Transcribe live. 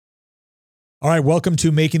All right, welcome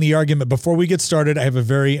to Making the Argument. Before we get started, I have a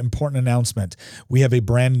very important announcement. We have a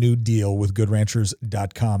brand new deal with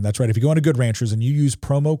GoodRanchers.com. That's right. If you go on to Good Ranchers and you use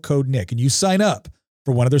promo code Nick and you sign up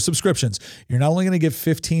for one of their subscriptions, you're not only going to get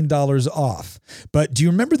 $15 off, but do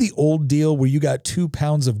you remember the old deal where you got 2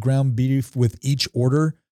 pounds of ground beef with each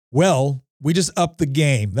order? Well, we just upped the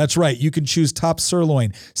game. That's right. You can choose top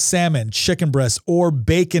sirloin, salmon, chicken breast, or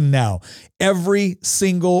bacon now. Every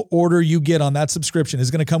single order you get on that subscription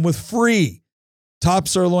is going to come with free top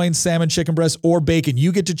sirloin, salmon, chicken breast, or bacon.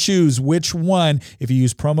 You get to choose which one if you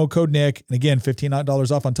use promo code Nick. And again,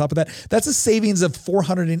 $15 off on top of that. That's a savings of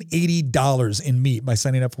 $480 in meat by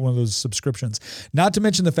signing up for one of those subscriptions. Not to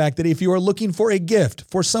mention the fact that if you are looking for a gift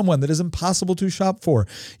for someone that is impossible to shop for,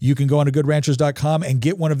 you can go on to GoodRanchers.com and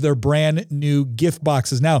get one of their brand new gift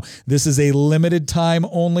boxes. Now, this is a limited time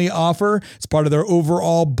only offer. It's part of their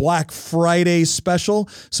overall Black Friday special.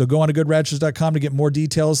 So go on to GoodRanchers.com to get more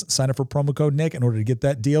details. Sign up for promo code Nick in order to get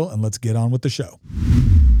that deal, and let's get on with the show.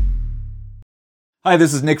 Hi,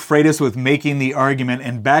 this is Nick Freitas with Making the Argument,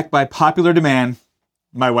 and back by popular demand,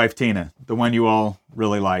 my wife Tina, the one you all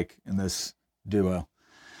really like in this duo.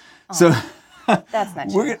 Oh, so that's not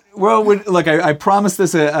true. Look, I promised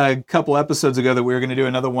this a couple episodes ago that we were going to do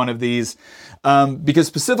another one of these because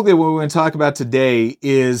specifically what we're going to talk about today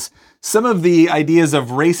is some of the ideas of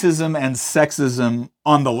racism and sexism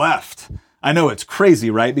on the left. I know it's crazy,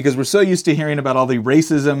 right? Because we're so used to hearing about all the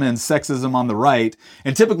racism and sexism on the right.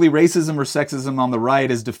 And typically racism or sexism on the right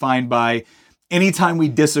is defined by anytime we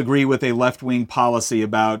disagree with a left-wing policy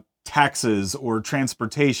about taxes or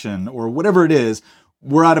transportation or whatever it is,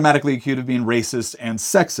 we're automatically accused of being racist and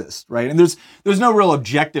sexist, right? And there's no real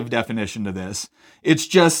objective definition to this. It's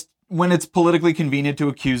just when it's politically convenient to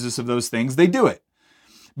accuse us of those things, they do it.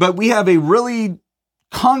 But we have a really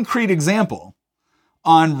concrete example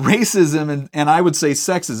on racism and I would say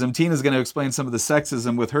sexism. Tina's going to explain some of the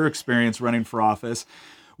sexism with her experience running for office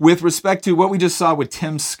with respect to what we just saw with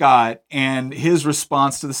Tim Scott and his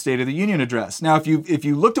response to the State of the Union address. Now, if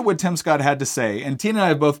you looked at what Tim Scott had to say, and Tina and I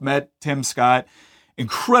have both met Tim Scott,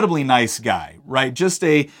 incredibly nice guy, right? Just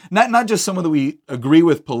not just someone that we agree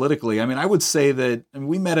with politically. I mean, I would say that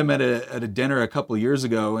we met him at a dinner a couple of years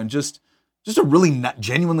ago, and just a really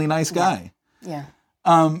genuinely nice guy. Yeah.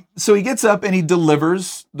 So he gets up and he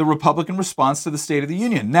delivers the Republican response to the State of the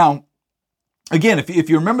Union. Now, again, if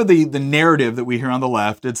you remember the narrative that we hear on the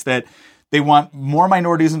left, it's that they want more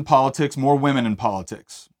minorities in politics, more women in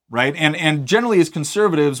politics, right? And generally as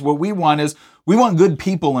conservatives, what we want is we want good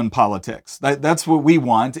people in politics. That's what we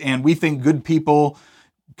want. And we think good people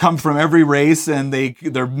come from every race and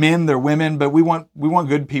they're men, they're women, but we want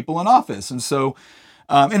good people in office. And so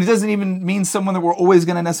and it doesn't even mean someone that we're always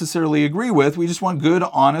going to necessarily agree with. We just want good,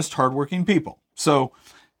 honest, hardworking people. So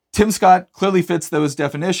Tim Scott clearly fits those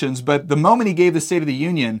definitions. But the moment he gave the State of the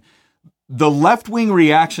Union, the left-wing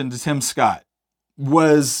reaction to Tim Scott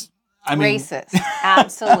was, racist.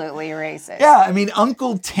 Absolutely racist. Yeah, I mean,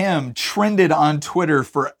 Uncle Tim trended on Twitter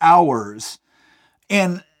for hours.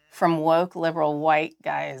 And from woke liberal white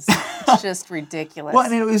guys. It's just ridiculous. Well,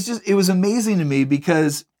 and it was amazing to me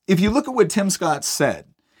because if you look at what Tim Scott said,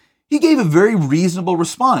 he gave a very reasonable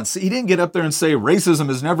response. He didn't get up there and say racism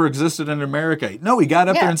has never existed in America. No, he got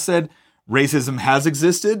up there and said racism has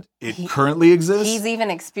existed. It currently exists. He's even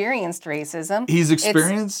experienced racism. He's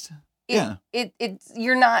experienced.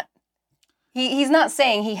 You're not. He's not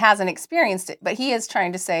saying he hasn't experienced it, but he is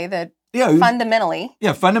trying to say that fundamentally,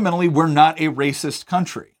 we're not a racist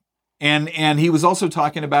country. And he was also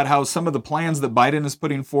talking about how some of the plans that Biden is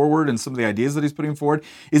putting forward and some of the ideas that he's putting forward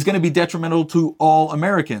is going to be detrimental to all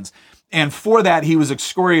Americans. And for that, he was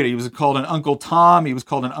excoriated. He was called an Uncle Tom. He was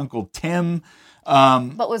called an Uncle Tim.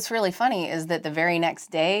 But what's really funny is that the very next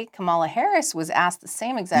day, Kamala Harris was asked the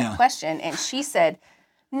same exact question. And she said,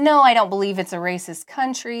 no, I don't believe it's a racist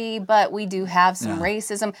country, but we do have some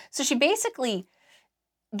racism. So she basically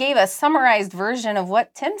gave a summarized version of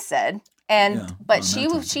what Tim said. But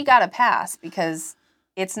she got a pass because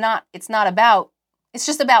it's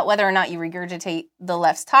just about whether or not you regurgitate the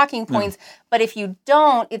left's talking points. But if you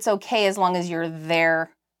don't, it's okay as long as you're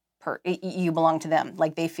there. You belong to them.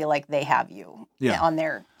 Like they feel like they have you on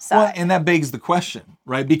their side. Well, and that begs the question,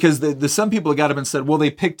 right? Because the some people got up and said, well,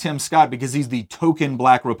 they picked Tim Scott because he's the token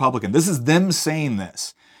black Republican. This is them saying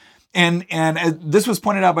this. And this was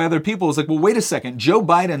pointed out by other people. It's like, well, wait a second. Joe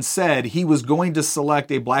Biden said he was going to select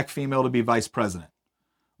a black female to be vice president,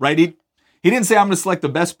 right? He didn't say I'm going to select the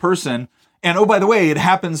best person. And oh, by the way, it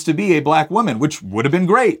happens to be a black woman, which would have been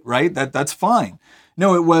great, right? That's fine.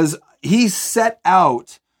 No, it was he set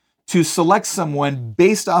out to select someone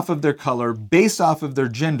based off of their color, based off of their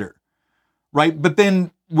gender, right? But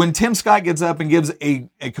then when Tim Scott gets up and gives a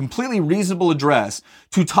completely reasonable address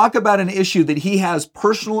to talk about an issue that he has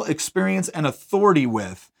personal experience and authority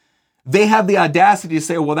with, they have the audacity to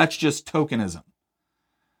say, well, that's just tokenism.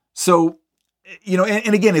 So,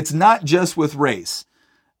 and again, it's not just with race.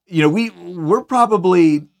 We're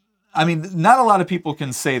probably, not a lot of people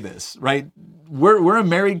can say this, right? We're a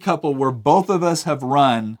married couple where both of us have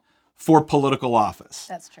run for political office.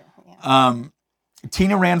 That's true. Yeah.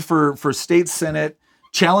 Tina ran for state senate,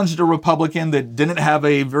 challenged a Republican that didn't have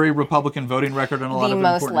a very Republican voting record on a lot of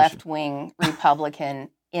important issues. The most left-wing Republican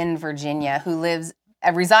in Virginia who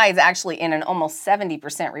resides actually in an almost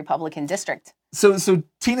 70% Republican district. So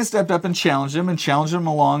Tina stepped up and challenged him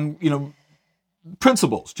along,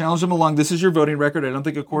 principles, challenged him along, this is your voting record. I don't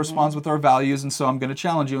think it corresponds with our values, and so I'm going to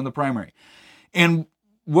challenge you in the primary. And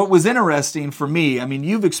what was interesting for me,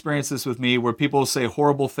 you've experienced this with me where people say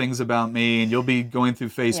horrible things about me, and you'll be going through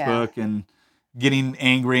Facebook and getting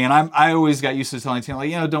angry. And I always got used to telling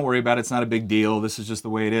Tina, don't worry about it. It's not a big deal. This is just the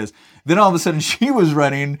way it is. Then all of a sudden she was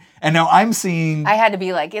running, and now I'm seeing... I had to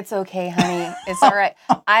be like, it's okay, honey. It's all right.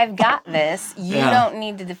 I've got this. You don't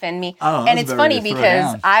need to defend me. And it's funny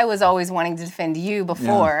because I was always wanting to defend you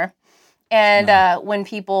before. Yeah. And when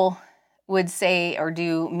people would say or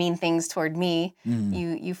do mean things toward me,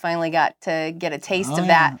 you finally got to get a taste of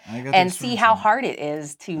that and see how hard it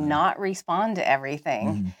is to not respond to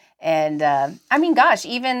everything. And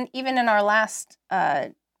even in our last,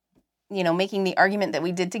 making the argument that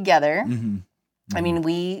we did together,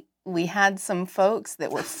 we had some folks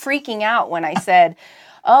that were freaking out when I said,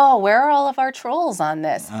 oh, where are all of our trolls on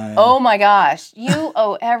this? Oh my gosh, you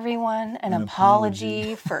owe everyone an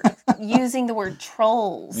apology for using the word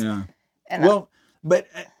trolls. Yeah. And but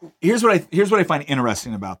here's what I find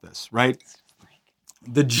interesting about this, right?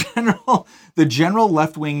 The general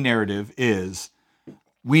left-wing narrative is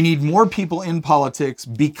we need more people in politics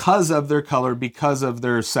because of their color, because of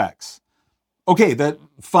their sex. Okay,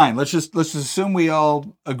 fine. Let's just assume we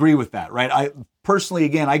all agree with that, right? I personally,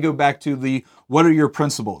 again, I go back to what are your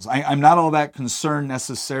principles? I'm not all that concerned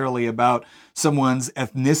necessarily about someone's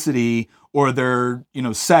ethnicity or their,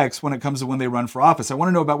 sex when it comes to when they run for office. I want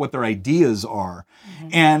to know about what their ideas are.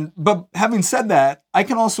 But having said that, I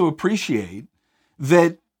can also appreciate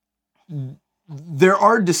that there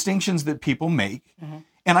are distinctions that people make.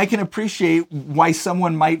 And I can appreciate why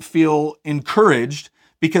someone might feel encouraged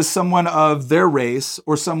because someone of their race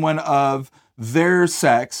or someone of their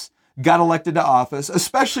sex got elected to office,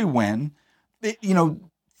 especially when,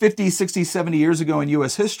 50, 60, 70 years ago in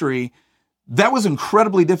U.S. history, that was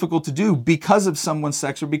incredibly difficult to do because of someone's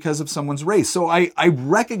sex or because of someone's race. So I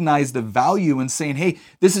recognize the value in saying, hey,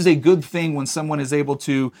 this is a good thing when someone is able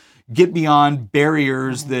to get beyond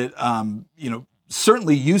barriers that,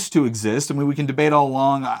 certainly used to exist. We can debate all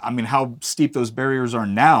along, how steep those barriers are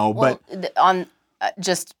now. But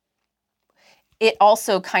it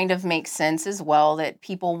also kind of makes sense as well that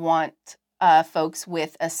people want folks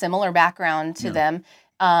with a similar background to them,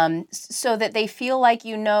 so that they feel like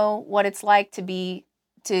what it's like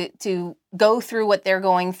to go through what they're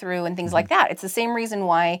going through and things like that. It's the same reason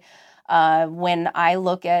why when I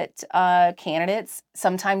look at candidates,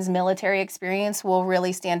 sometimes military experience will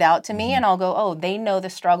really stand out to me, and I'll go, oh, they know the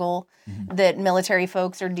struggle that military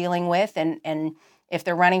folks are dealing with, and if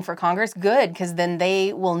they're running for Congress, good, because then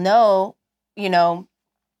they will know,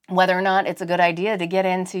 whether or not it's a good idea to get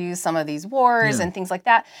into some of these wars and things like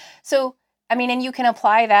that. So, and you can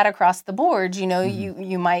apply that across the board.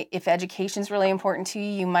 You might, if education's really important to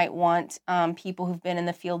you, you might want people who've been in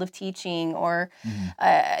the field of teaching, or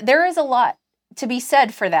there is a lot to be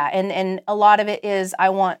said for that. And a lot of it is I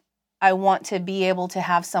want to be able to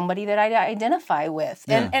have somebody that I identify with.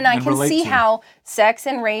 And I can see how sex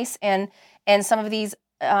and race and some of these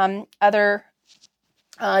other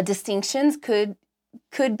distinctions could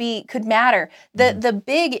matter. The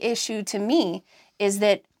big issue to me is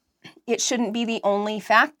that it shouldn't be the only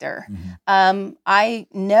factor. I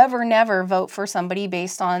never vote for somebody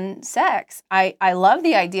based on sex. I love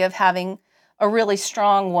the idea of having a really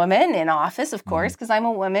strong woman in office, of course, because I'm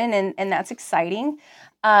a woman and that's exciting.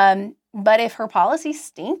 But if her policies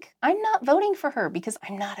stink, I'm not voting for her because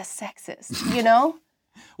I'm not a sexist,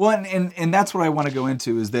 Well, and that's what I want to go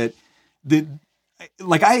into is that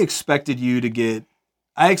I expected you to get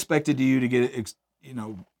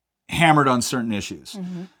hammered on certain issues.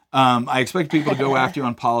 I expect people to go after you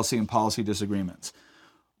on policy and policy disagreements.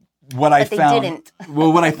 What I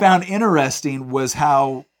found interesting was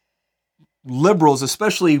how liberals,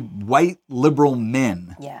 especially white liberal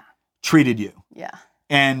men, treated you. Yeah.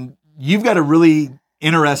 And you've got a really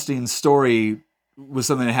interesting story was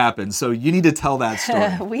something that happened. So you need to tell that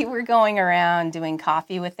story. We were going around doing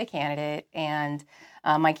coffee with the candidate, and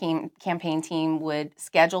my campaign team would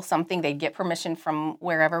schedule something. They'd get permission from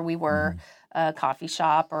wherever we were, a coffee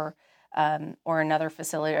shop or another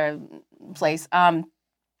facility or place.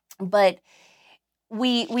 But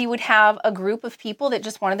we would have a group of people that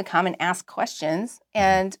just wanted to come and ask questions,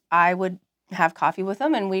 and I would have coffee with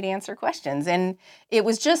them, and we'd answer questions. And it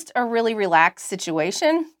was just a really relaxed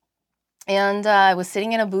situation. And I was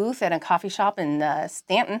sitting in a booth at a coffee shop in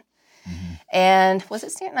Stanton. And was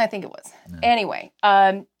it Stanton? I think it was. No. Anyway,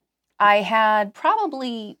 I had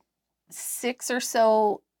probably 6 or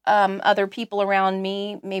so other people around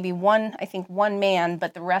me, maybe one man,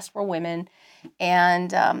 but the rest were women,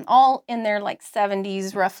 and all in their like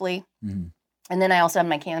 70s roughly. And then I also had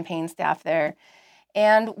my campaign staff there.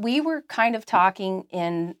 And we were kind of talking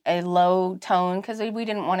in a low tone because we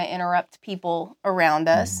didn't want to interrupt people around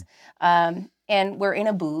us. And we're in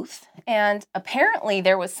a booth. And apparently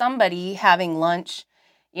there was somebody having lunch,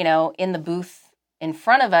 in the booth in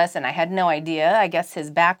front of us. And I had no idea. I guess his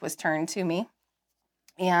back was turned to me.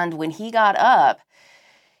 And when he got up,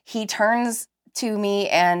 he turns to me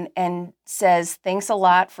and says, "Thanks a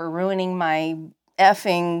lot for ruining my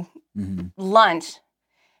effing lunch."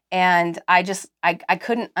 And I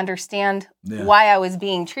couldn't understand why I was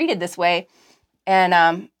being treated this way. And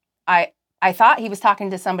I thought he was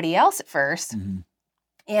talking to somebody else at first.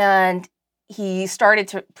 And he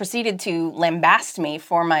proceeded to lambast me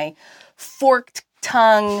for my forked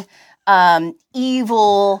tongue,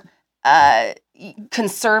 evil,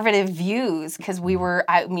 conservative views, because we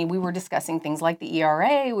were discussing things like the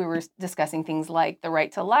ERA. We were discussing things like the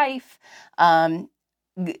right to life,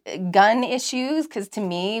 gun issues, because to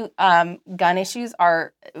me, gun issues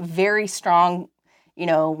are very strong,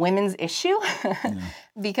 women's issue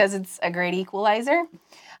because it's a great equalizer.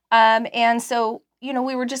 And so,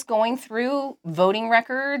 we were just going through voting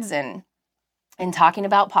records and talking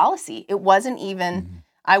about policy. It wasn't even,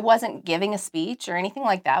 I wasn't giving a speech or anything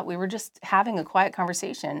like that. We were just having a quiet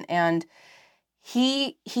conversation. And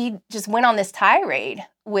he just went on this tirade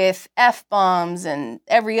with F-bombs and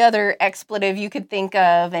every other expletive you could think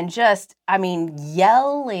of, and just,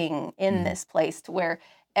 yelling in this place to where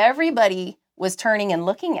everybody was turning and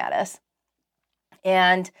looking at us.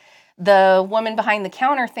 And the woman behind the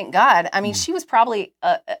counter, thank God, she was probably,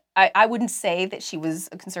 I wouldn't say that she was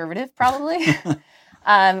a conservative, probably,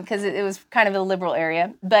 because it was kind of a liberal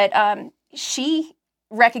area, but she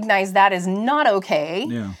recognized that as not okay.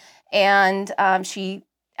 Yeah. And she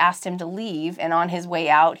asked him to leave, and on his way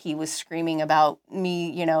out, he was screaming about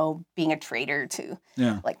me, being a traitor to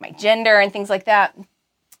like my gender and things like that.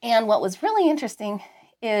 And what was really interesting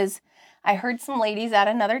is I heard some ladies at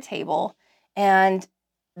another table, and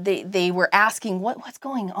they were asking what's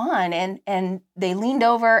going on, and they leaned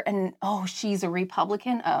over and, "Oh, she's a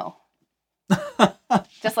Republican." Oh.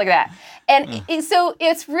 Just like that. And so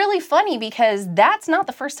it's really funny because that's not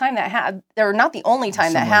the first time or not the only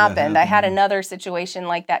time that happened. I had another situation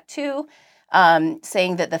like that too,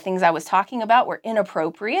 saying that the things I was talking about were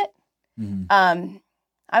inappropriate.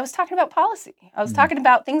 I was talking about policy. I was talking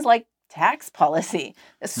about things like tax policy.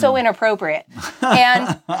 It's so inappropriate.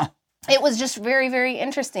 And it was just very, very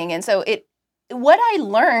interesting. And so what I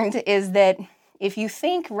learned is that if you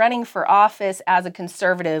think running for office as a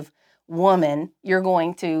conservative woman, you're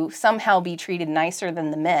going to somehow be treated nicer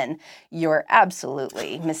than the men, you're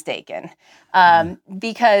absolutely mistaken.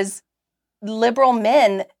 Because liberal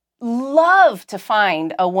men love to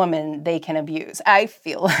find a woman they can abuse. I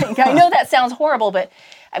feel like, I know that sounds horrible, but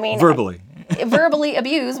verbally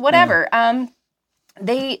abuse, whatever. Yeah.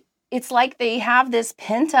 It's like they have this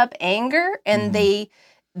pent up anger, and they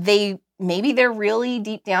maybe they're really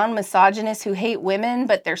deep down misogynists who hate women,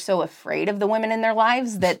 but they're so afraid of the women in their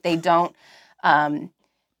lives that they don't,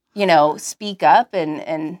 speak up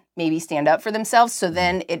and maybe stand up for themselves. So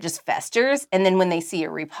then it just festers. And then when they see a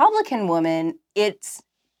Republican woman, it's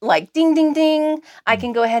like, ding, ding, ding, I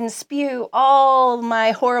can go ahead and spew all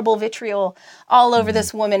my horrible vitriol all over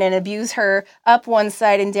this woman and abuse her up one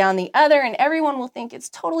side and down the other. And everyone will think it's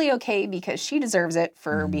totally okay because she deserves it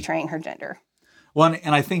for betraying her gender. Well,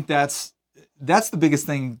 and I think that's the biggest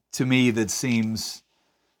thing to me that seems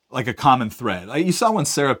like a common thread. Like you saw when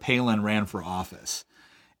Sarah Palin ran for office,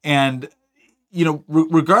 and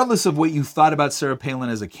regardless of what you thought about Sarah Palin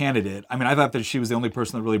as a candidate, I thought that she was the only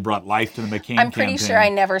person that really brought life to the McCain campaign. I'm pretty sure I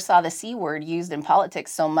never saw the C word used in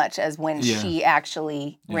politics so much as when she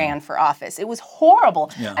actually ran for office. It was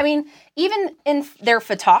horrible. Yeah. Even in their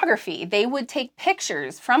photography, they would take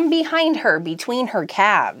pictures from behind her, between her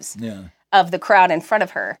calves. Yeah. Of the crowd in front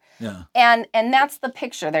of her. Yeah. And that's the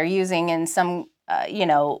picture they're using in some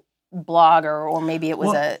blog or maybe it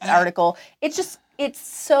was an article. It's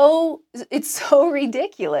so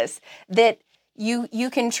ridiculous that you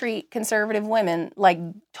can treat conservative women like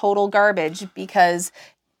total garbage because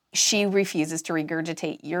she refuses to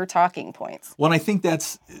regurgitate your talking points. Well, and I think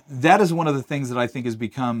that is one of the things that I think has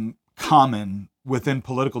become common within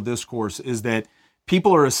political discourse, is that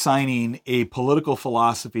people are assigning a political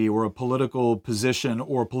philosophy or a political position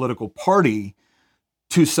or a political party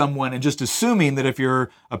to someone and just assuming that if you're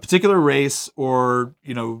a particular race or,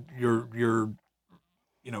 you're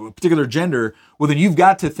a particular gender, well, then you've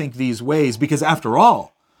got to think these ways because after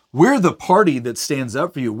all, we're the party that stands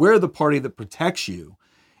up for you. We're the party that protects you.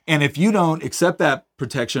 And if you don't accept that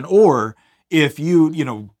protection, or if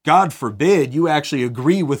you, God forbid, you actually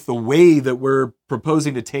agree with the way that we're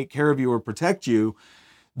proposing to take care of you or protect you,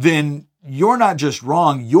 then you're not just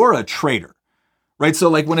wrong, you're a traitor. Right? So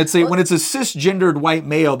like when it's a cisgendered white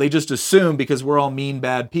male, they just assume because we're all mean,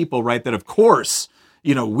 bad people, right, that of course,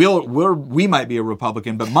 we might be a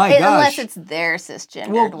Republican, but my gosh. Unless it's their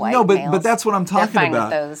cisgendered white males. But that's what I'm talking They're fine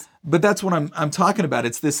about. with those. But that's what I'm talking about.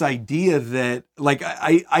 It's this idea that like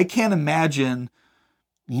I can't imagine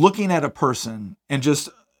looking at a person and just,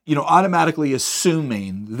 automatically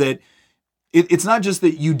assuming that it's not just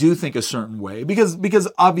that you do think a certain way, because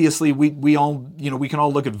obviously we all, we can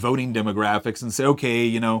all look at voting demographics and say,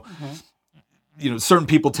 okay, certain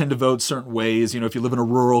people tend to vote certain ways, if you live in a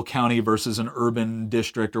rural county versus an urban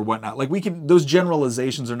district or whatnot. Like those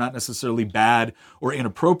generalizations are not necessarily bad or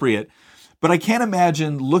inappropriate, but I can't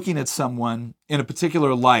imagine looking at someone in a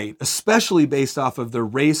particular light, especially based off of their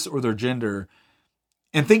race or their gender,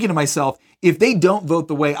 and thinking to myself, if they don't vote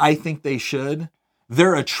the way I think they should,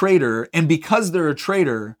 they're a traitor. And because they're a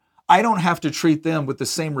traitor, I don't have to treat them with the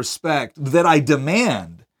same respect that I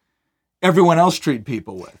demand everyone else treat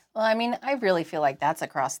people with. Well, I mean, I really feel like that's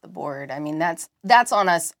across the board. I mean, that's on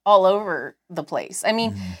us all over the place. I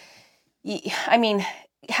mean,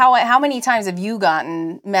 how many times have you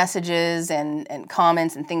gotten messages and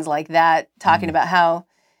comments and things like that talking about how,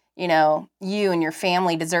 you and your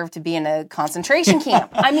family deserve to be in a concentration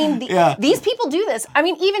camp? I mean, these people do this. I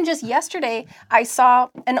mean, even just yesterday, I saw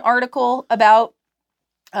an article about,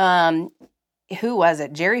 who was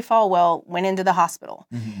it? Jerry Falwell went into the hospital.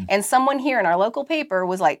 Mm-hmm. And someone here in our local paper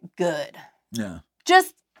was like, good. Yeah.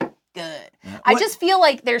 Just good. Yeah. I just feel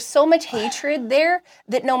like there's so much hatred there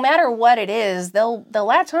that no matter what it is, they'll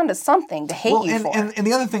latch onto something to hate you for. And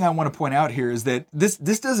the other thing I want to point out here is that this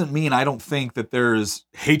doesn't mean I don't think that there's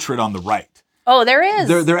hatred on the right. Oh, there is.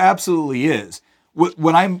 There absolutely is.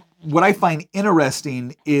 What I find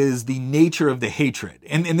interesting is the nature of the hatred.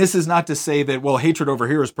 And this is not to say that, well, hatred over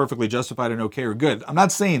here is perfectly justified and okay or good. I'm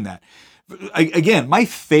not saying that. Again, my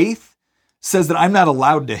faith says that I'm not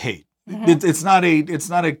allowed to hate. Mm-hmm. It's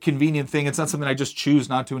not a convenient thing. It's not something I just choose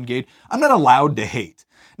not to engage. I'm not allowed to hate.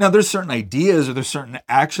 Now, there's certain ideas or there's certain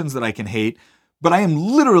actions that I can hate, but I am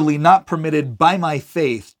literally not permitted by my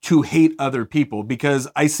faith to hate other people because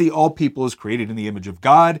I see all people as created in the image of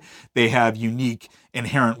God. They have unique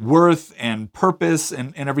inherent worth and purpose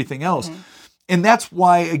and everything else. Mm-hmm. And that's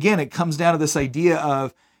why, again, it comes down to this idea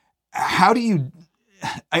of how do you,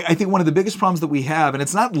 I think one of the biggest problems that we have, and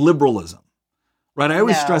it's not liberalism, right? I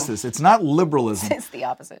always stress this. It's not liberalism. It's the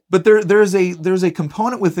opposite. But there's a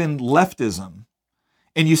component within leftism.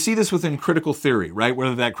 And you see this within critical theory, right?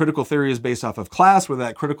 Whether that critical theory is based off of class, whether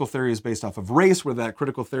that critical theory is based off of race, whether that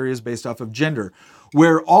critical theory is based off of gender,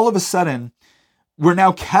 where all of a sudden we're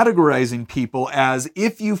now categorizing people as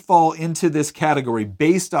if you fall into this category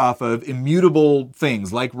based off of immutable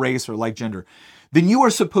things like race or like gender, then you are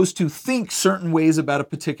supposed to think certain ways about a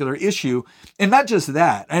particular issue. And not just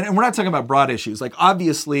that. And we're not talking about broad issues. Like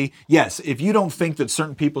obviously, yes, if you don't think that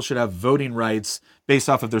certain people should have voting rights based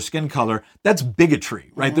off of their skin color, that's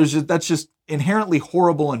bigotry, right? Mm-hmm. That's just inherently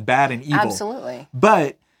horrible and bad and evil. Absolutely.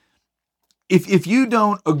 But if you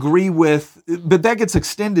don't agree with, but that gets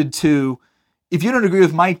extended to, if you don't agree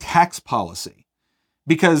with my tax policy,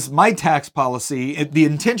 because my tax policy, the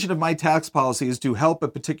intention of my tax policy is to help a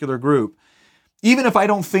particular group, even if I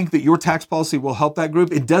don't think that your tax policy will help that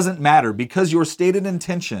group, it doesn't matter because your stated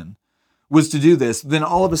intention was to do this, then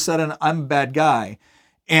all of a sudden I'm a bad guy.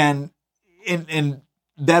 And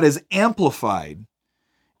that is amplified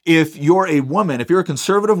if you're a woman, if you're a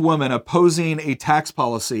conservative woman opposing a tax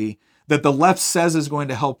policy that the left says is going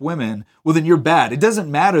to help women, well, then you're bad. It doesn't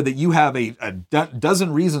matter that you have a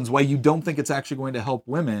dozen reasons why you don't think it's actually going to help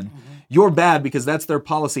women. Mm-hmm. You're bad because that's their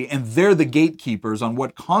policy, and they're the gatekeepers on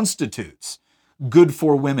what constitutes good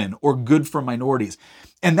for women or good for minorities.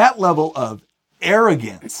 And that level of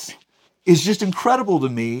arrogance is just incredible to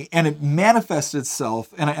me, and it manifests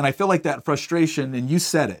itself, and I feel like that frustration, and you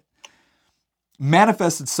said it,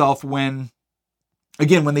 manifests itself when,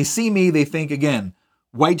 again, when they see me, they think, again,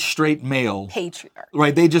 white, straight male. Patriarch.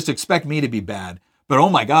 Right, they just expect me to be bad. But oh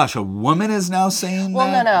my gosh, a woman is now saying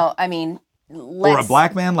well, that? no. I mean, or a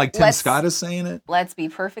black man like Tim Scott is saying it? Let's be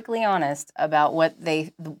perfectly honest about what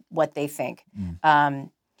they think.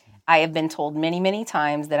 I have been told many, many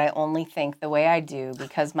times that I only think the way I do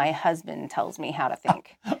because my husband tells me how to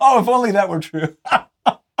think. Oh, if only that were true.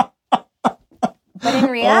 But in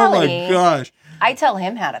reality, oh my gosh, I tell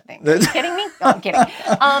him how to think. Are you kidding me? No, I'm kidding.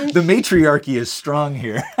 The matriarchy is strong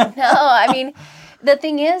here. No, I mean, the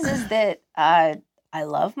thing is that I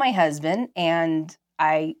love my husband, and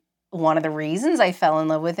one of the reasons I fell in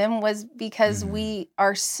love with him was because we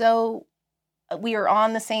are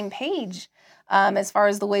on the same page as far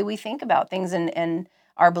as the way we think about things and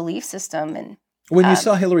our belief system. And when you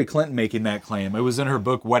saw Hillary Clinton making that claim, it was in her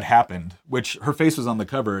book What Happened, which her face was on the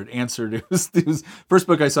cover. It was first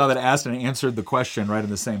book I saw that asked and answered the question right in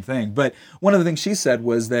the same thing. But one of the things she said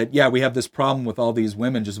was that, yeah, we have this problem with all these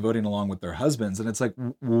women just voting along with their husbands. And it's like,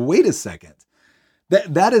 wait a second.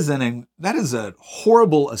 That is a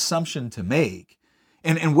horrible assumption to make.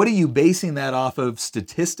 And what are you basing that off of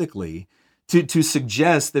statistically to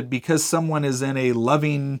suggest that because someone is in a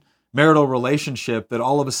loving marital relationship that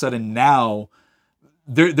all of a sudden now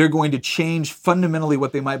they're going to change fundamentally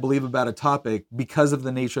what they might believe about a topic because of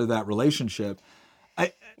the nature of that relationship?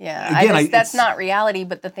 That's not reality.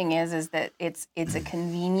 But the thing is that it's a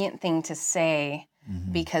convenient thing to say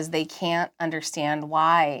because they can't understand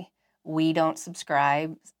why we don't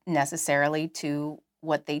subscribe necessarily to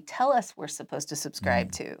what they tell us we're supposed to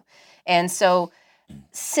subscribe to. And so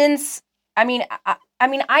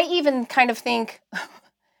I even kind of think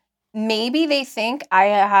maybe they think I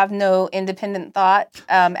have no independent thought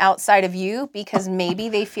outside of you because maybe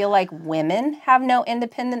they feel like women have no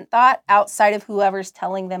independent thought outside of whoever's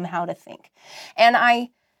telling them how to think. And I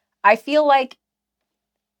feel like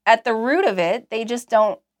at the root of it, they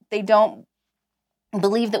don't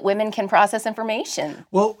believe that women can process information.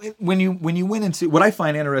 Well, when you went into what I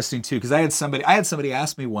find interesting too, because I had somebody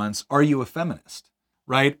ask me once, "Are you a feminist?"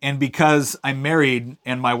 Right? And because I'm married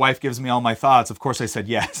and my wife gives me all my thoughts, of course I said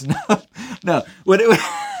yes. No. What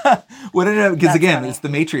ended up, because again, it's the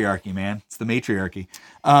matriarchy, man. It's the matriarchy.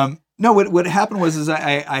 No, what happened was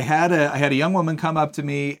I had a young woman come up to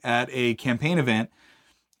me at a campaign event,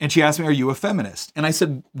 and she asked me, "Are you a feminist?" And I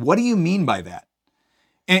said, "What do you mean by that?"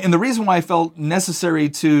 And the reason why I felt necessary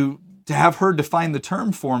to have her define the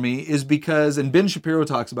term for me is because, and Ben Shapiro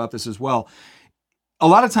talks about this as well, a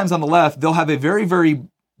lot of times on the left, they'll have a very, very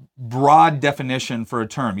broad definition for a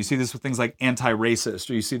term. You see this with things like anti-racist,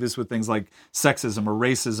 or you see this with things like sexism or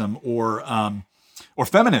racism or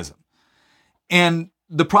feminism. And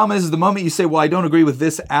the problem is the moment you say, well, I don't agree with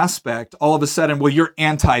this aspect, all of a sudden, well, you're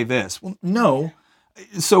anti this. Well, no.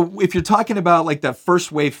 So if you're talking about like that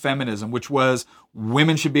first wave feminism, which was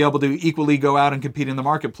women should be able to equally go out and compete in the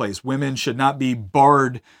marketplace. Women should not be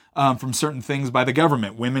barred from certain things by the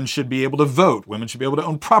government. Women should be able to vote. Women should be able to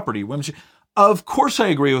own property. Of course, I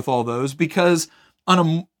agree with all those because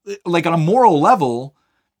on a moral level,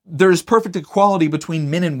 there's perfect equality between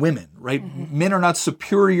men and women, right? Mm-hmm. Men are not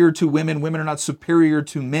superior to women. Women are not superior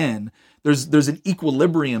to men. There's an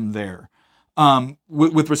equilibrium there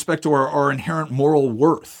with respect to our inherent moral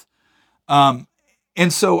worth.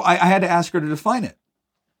 And so I had to ask her to define it.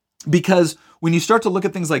 Because when you start to look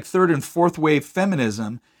at things like third and fourth wave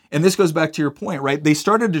feminism, and this goes back to your point, right? They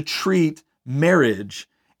started to treat marriage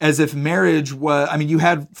as if marriage was, you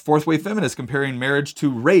had fourth wave feminists comparing marriage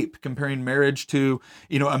to rape, comparing marriage to,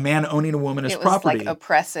 a man owning a woman as property. It was like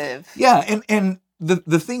oppressive. Yeah. And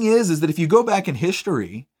the thing is that if you go back in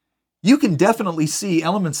history, you can definitely see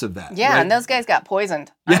elements of that. Yeah. Right? And those guys got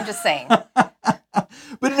poisoned. Yeah. I'm just saying.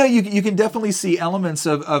 But no, you can definitely see elements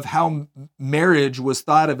of how marriage was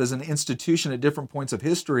thought of as an institution at different points of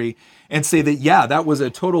history, and say that, yeah, that was a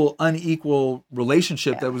total unequal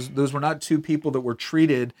relationship. Yeah. Those were not two people that were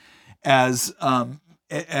treated as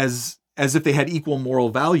if they had equal moral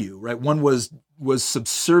value, right? One was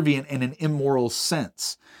subservient in an immoral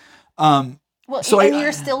sense.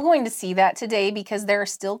 You're still going to see that today because there are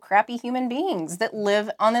still crappy human beings that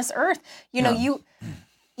live on this earth.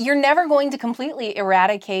 You're never going to completely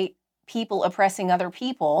eradicate people oppressing other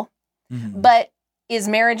people, but is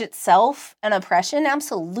marriage itself an oppression?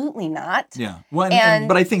 Absolutely not. Yeah. Well,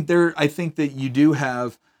 but I think that you do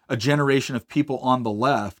have a generation of people on the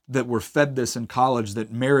left that were fed this in college,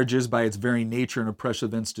 that marriage is by its very nature an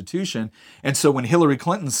oppressive institution. And so when Hillary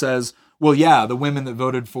Clinton says, well, yeah, the women that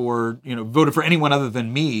voted for anyone other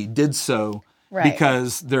than me did so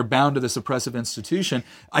because they're bound to this oppressive institution.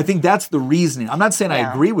 I think that's the reasoning. I'm not saying I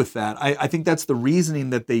agree with that. I think that's the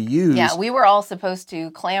reasoning that they use. Yeah, we were all supposed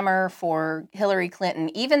to clamor for Hillary Clinton,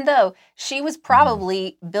 even though she was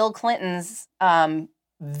probably Bill Clinton's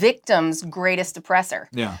victim's greatest oppressor.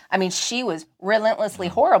 Yeah. I mean, she was relentlessly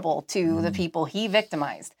horrible to the people he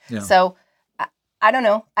victimized. Yeah. So I don't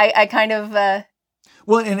know. I kind of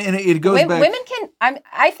well, and it goes back. Women can.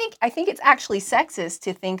 I think it's actually sexist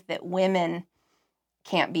to think that women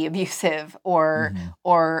can't be abusive or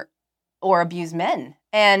abuse men.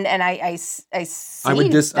 And I see I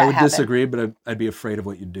would that disagree, but I'd be afraid of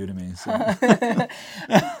what you'd do to me. So.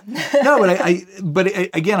 No, but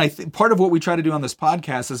again, I think part of what we try to do on this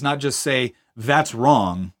podcast is not just say that's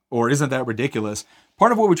wrong or isn't that ridiculous.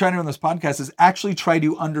 Part of what we try to do on this podcast is actually try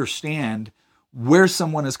to understand where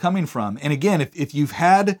someone is coming from. And again, if you've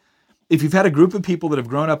had a group of people that have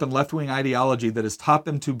grown up in left-wing ideology that has taught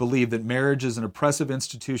them to believe that marriage is an oppressive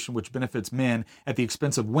institution which benefits men at the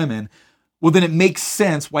expense of women, well, then it makes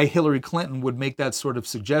sense why Hillary Clinton would make that sort of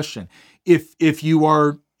suggestion. If you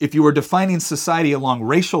are defining society along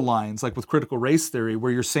racial lines, like with critical race theory,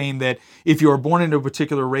 where you're saying that if you are born into a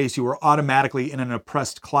particular race, you are automatically in an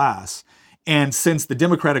oppressed class. And since the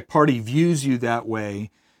Democratic Party views you that way,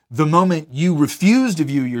 the moment you refuse to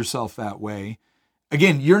view yourself that way,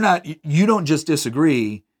 again, you don't just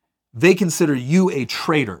disagree, they consider you a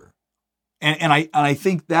traitor. And I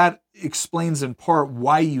think that explains in part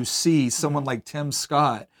why you see someone like Tim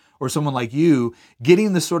Scott or someone like you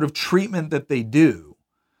getting the sort of treatment that they do.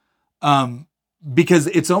 Because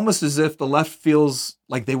it's almost as if the left feels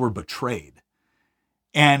like they were betrayed.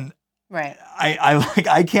 And right.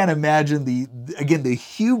 I can't imagine the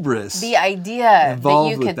hubris. The idea that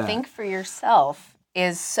you could think for yourself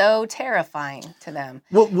is so terrifying to them.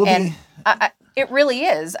 It really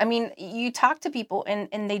is. I mean, you talk to people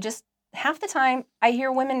and they just, half the time I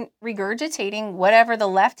hear women regurgitating whatever the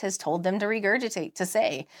left has told them to regurgitate, to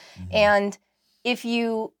say. Mm-hmm. And if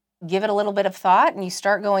you give it a little bit of thought and you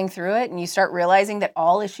start going through it and you start realizing that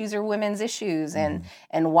all issues are women's issues, and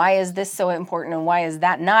why is this so important and why is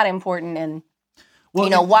that not important, and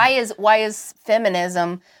why is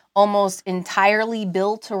feminism almost entirely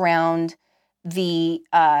built around the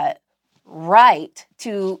right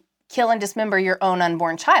to kill and dismember your own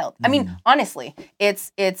unborn child? I mean, honestly,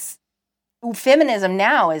 it's feminism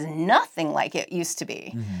now is nothing like it used to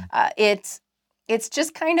be. It's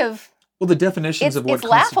just kind of, well, the definitions of what it's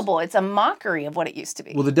laughable. It's a mockery of what it used to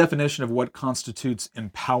be. Well, the definition of what constitutes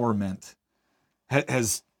empowerment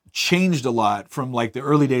has changed a lot from like the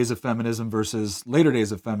early days of feminism versus later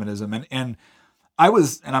days of feminism. And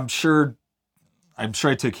I'm sure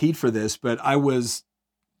I took heat for this, but I was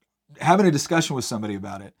having a discussion with somebody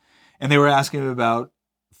about it, and they were asking me about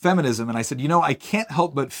feminism, and I said, I can't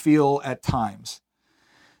help but feel at times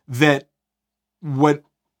that what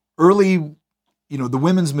early, the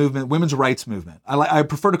women's movement, women's rights movement, I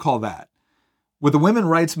prefer to call that, what the women's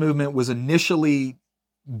rights movement was initially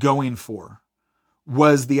going for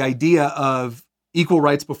was the idea of equal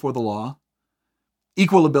rights before the law,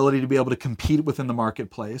 equal ability to be able to compete within the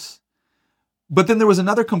marketplace. But then there was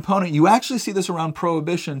another component. You actually see this around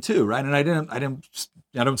prohibition too, right? And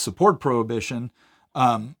I don't support prohibition.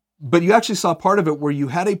 But you actually saw part of it where you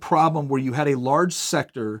had a problem where you had a large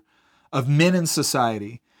sector of men in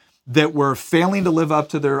society that were failing to live up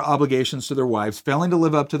to their obligations to their wives, failing to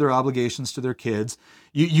live up to their obligations to their kids.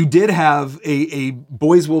 You did have a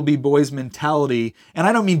boys will be boys mentality. And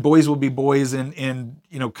I don't mean boys will be boys in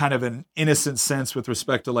kind of an innocent sense with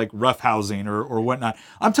respect to like roughhousing or whatnot.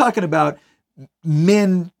 I'm talking about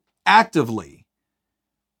men actively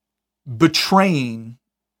betraying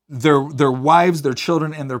their wives, their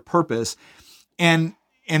children, and their purpose. And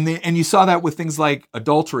you saw that with things like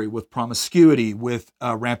adultery, with promiscuity, with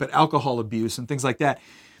rampant alcohol abuse and things like that.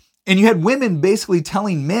 And you had women basically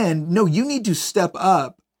telling men, no, you need to step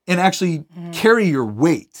up and actually carry your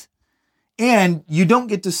weight. And you don't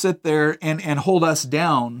get to sit there and hold us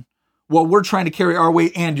down while we're trying to carry our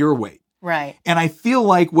weight and your weight. Right. And I feel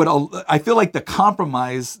like the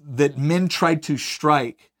compromise that men tried to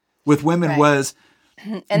strike with women was,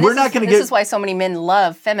 and we're not going to get. This is why so many men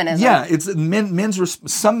love feminism. Yeah, it's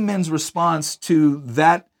some men's response to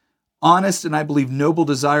that honest and I believe noble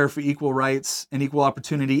desire for equal rights and equal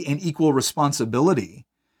opportunity and equal responsibility.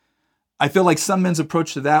 I feel like some men's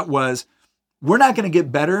approach to that was, we're not going to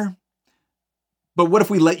get better, but what if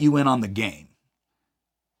we let you in on the game?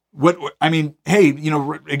 I mean, hey,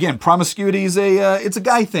 again, promiscuity is it's a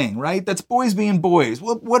guy thing, right? That's boys being boys.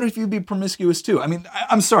 Well, what if you be promiscuous too? I mean,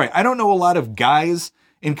 I'm sorry, I don't know a lot of guys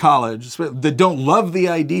in college that don't love the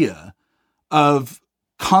idea of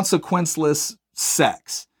consequenceless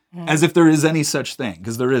sex, as if there is any such thing,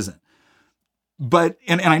 because there isn't. But,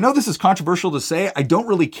 and I know this is controversial to say, I don't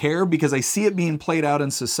really care, because I see it being played out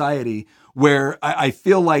in society where I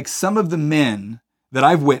feel like some of the men that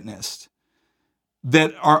I've witnessed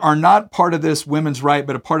that are not part of this women's right,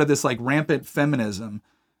 but a part of this like rampant feminism,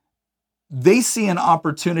 they see an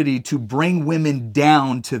opportunity to bring women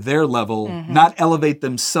down to their level, not elevate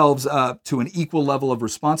themselves up to an equal level of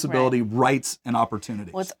responsibility, rights, and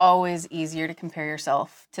opportunities. Well, it's always easier to compare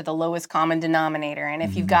yourself to the lowest common denominator. And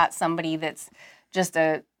if you've got somebody that's just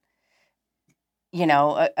a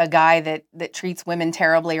guy that treats women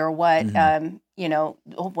terribly or what,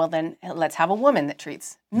 well, then let's have a woman that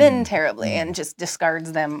treats men terribly and just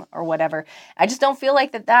discards them or whatever. I just don't feel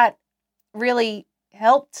like that really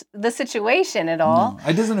helped the situation at all. No,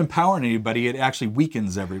 it doesn't empower anybody. It actually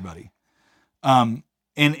weakens everybody. I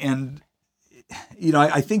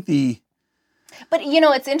think But,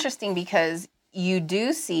 it's interesting because you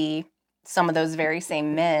do see some of those very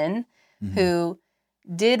same men who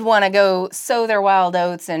did want to go sow their wild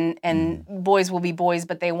oats and boys will be boys,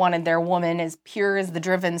 but they wanted their woman as pure as the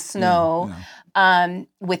driven snow,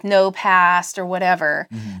 with no past or whatever,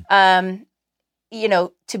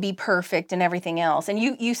 to be perfect and everything else. And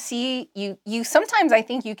you sometimes I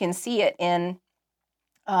think you can see it in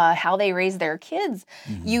how they raise their kids.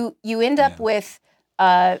 You end up with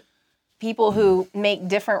people who make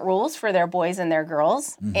different rules for their boys and their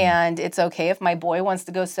girls. And it's okay if my boy wants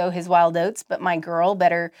to go sow his wild oats, but my girl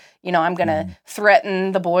better, I'm going to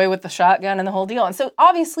threaten the boy with the shotgun and the whole deal. And so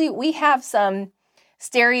obviously we have some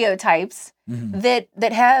stereotypes that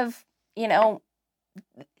have,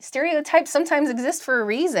 stereotypes sometimes exist for a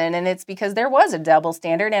reason, and it's because there was a double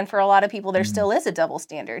standard, and for a lot of people there still is a double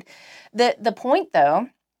standard. The point, though,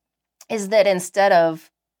 is that instead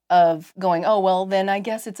of going, oh, well, then I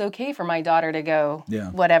guess it's okay for my daughter to go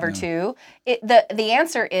too. The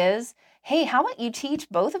answer is, hey, how about you teach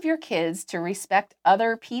both of your kids to respect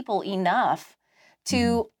other people enough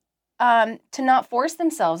to not force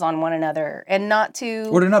themselves on one another and not to...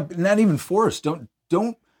 Or to not even force. Don't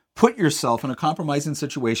put yourself in a compromising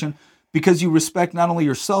situation, because you respect not only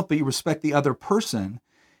yourself, but you respect the other person.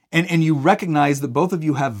 And you recognize that both of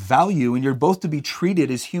you have value and you're both to be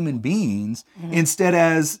treated as human beings instead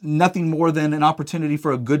as nothing more than an opportunity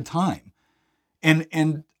for a good time.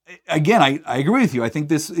 And again, I agree with you. I think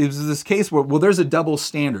this is this case where, well, there's a double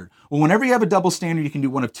standard. Well, whenever you have a double standard, you can do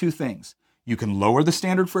one of two things. You can lower the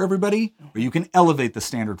standard for everybody, or you can elevate the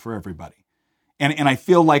standard for everybody. And I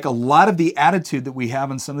feel like a lot of the attitude that we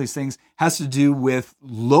have on some of these things has to do with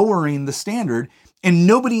lowering the standard, and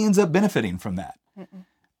nobody ends up benefiting from that.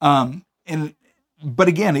 But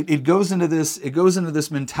again, it goes into this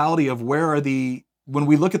mentality of when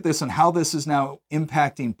we look at this and how this is now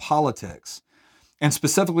impacting politics, and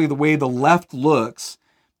specifically the way the left looks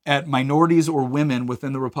at minorities or women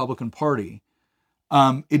within the Republican Party,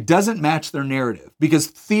 it doesn't match their narrative, because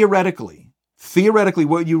theoretically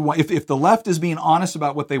what you want, if the left is being honest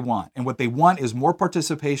about what they want, and what they want is more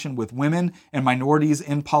participation with women and minorities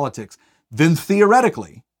in politics, then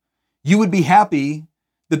theoretically you would be happy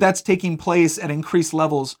that that's taking place at increased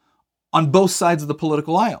levels on both sides of the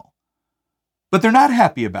political aisle. But they're not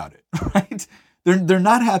happy about it, right? They're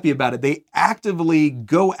not happy about it. They actively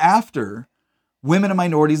go after women and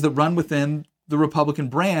minorities that run within the Republican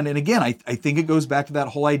brand. And again, I think it goes back to that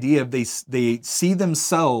whole idea of they see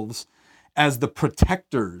themselves as the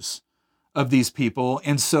protectors of these people.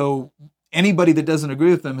 And so anybody that doesn't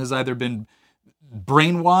agree with them has either been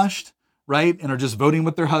brainwashed, right, and are just voting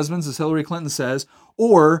with their husbands, as Hillary Clinton says,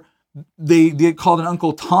 or they get called an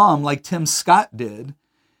Uncle Tom like Tim Scott did.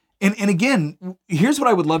 And again, here's what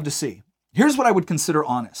I would love to see. Here's what I would consider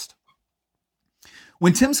honest.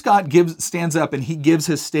 When Tim Scott stands up and he gives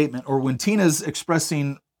his statement, or when Tina's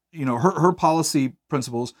expressing, her policy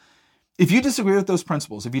principles, if you disagree with those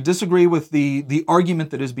principles, if you disagree with the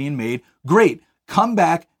argument that is being made, great. Come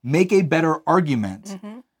back, make a better argument.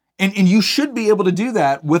 And you should be able to do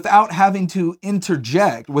that without having to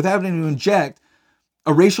inject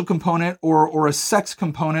a racial component or a sex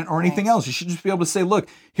component or anything else. You should just be able to say, look,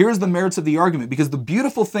 here's the merits of the argument. Because the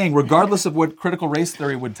beautiful thing, regardless of what critical race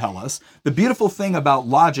theory would tell us, the beautiful thing about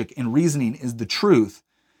logic and reasoning is the truth,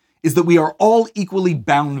 is that we are all equally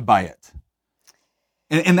bound by it.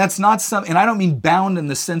 And that's not and I don't mean bound in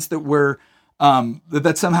the sense that we're,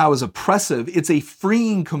 that somehow is oppressive. It's a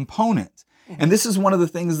freeing component. And this is one of the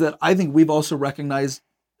things that I think we've also recognized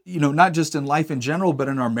not just in life in general, but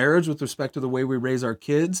in our marriage with respect to the way we raise our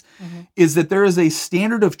kids, is that there is a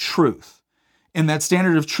standard of truth. And that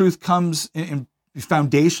standard of truth comes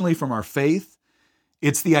foundationally from our faith.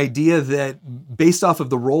 It's the idea that based off of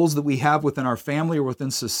the roles that we have within our family or within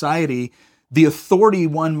society, the authority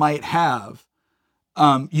one might have,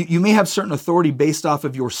 you may have certain authority based off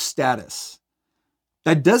of your status.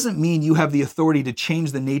 That doesn't mean you have the authority to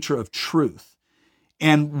change the nature of truth.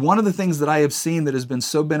 And one of the things that I have seen that has been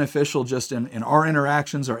so beneficial just in our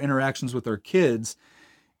interactions with our kids,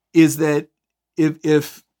 is that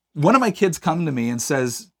if one of my kids come to me and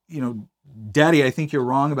says, Daddy, I think you're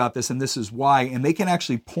wrong about this, and this is why, and they can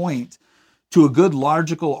actually point to a good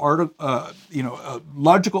logical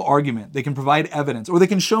argument. They can provide evidence, or they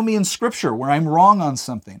can show me in Scripture where I'm wrong on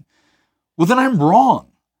something. Well, then I'm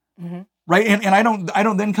wrong, right? And I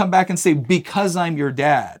don't then come back and say, because I'm your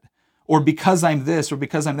dad, or because I'm this, or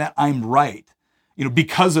because I'm that, I'm right.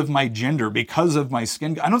 Because of my gender, because of my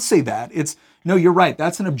skin. I don't say that. It's, no, you're right.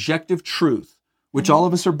 That's an objective truth, which all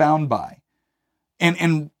of us are bound by.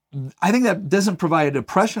 And I think that doesn't provide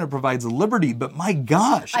oppression, it provides liberty, but my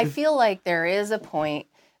gosh. I feel like there is a point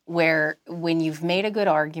where when you've made a good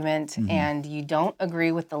argument and you don't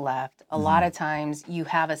agree with the left, a lot of times you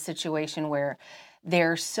have a situation where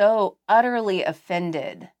they're so utterly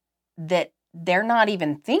offended that they're not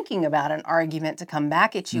even thinking about an argument to come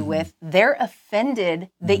back at you with. They're offended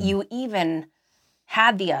that you even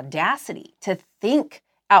had the audacity to think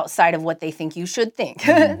outside of what they think you should think.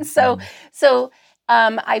 So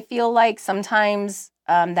I feel like sometimes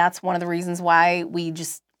that's one of the reasons why we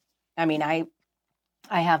just, I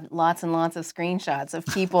have lots and lots of screenshots of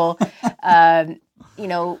people,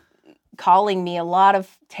 calling me a lot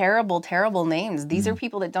of terrible, terrible names. These are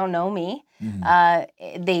people that don't know me.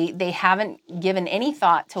 They haven't given any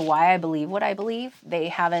thought to why I believe what I believe. They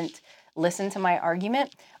haven't listened to my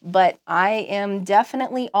argument, but I am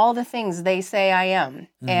definitely all the things they say I am.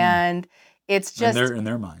 And it's just in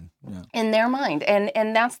their mind. Yeah. In their mind.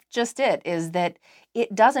 And that's just it, is that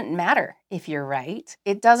it doesn't matter if you're right.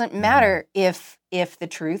 It doesn't matter if the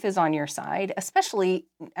truth is on your side, especially,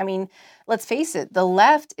 let's face it, the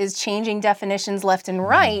left is changing definitions left and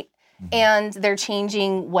right, and they're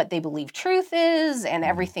changing what they believe truth is, and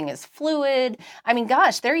everything is fluid.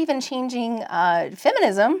 They're even changing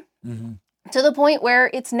feminism to the point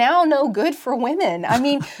where it's now no good for women.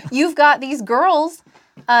 You've got these girls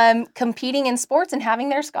competing in sports and having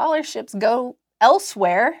their scholarships go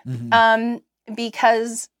elsewhere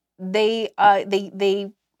because they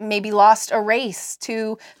maybe lost a race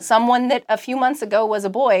to someone that a few months ago was a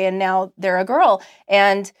boy and now they're a girl.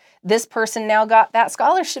 And this person now got that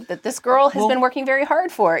scholarship that this girl has been working very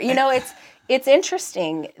hard for. It's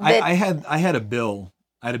interesting. That I had a bill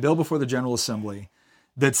before the General Assembly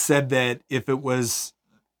that said that if it was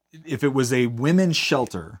a women's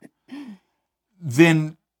shelter,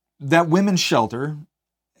 then that women's shelter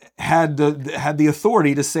had the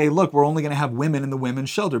authority to say, look, we're only going to have women in the women's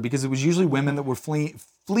shelter, because it was usually women that were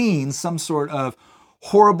fleeing some sort of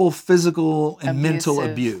horrible physical and mental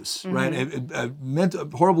abuse, right? A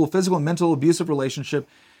horrible physical and mental abusive relationship,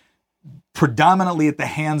 predominantly at the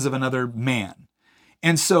hands of another man.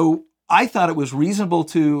 And so I thought it was reasonable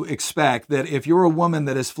to expect that if you're a woman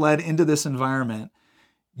that has fled into this environment,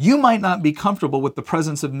 you might not be comfortable with the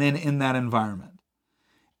presence of men in that environment.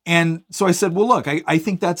 And so I said, well, look, I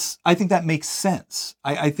think that makes sense.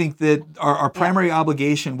 I think that our primary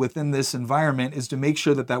obligation within this environment is to make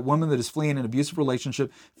sure that that woman that is fleeing an abusive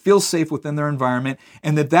relationship feels safe within their environment,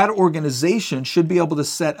 and that organization should be able to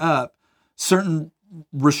set up certain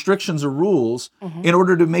restrictions or rules in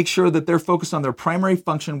order to make sure that they're focused on their primary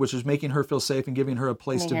function, which is making her feel safe and giving her a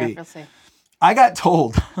place to be. I got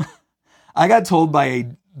told by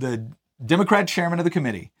the Democrat chairman of the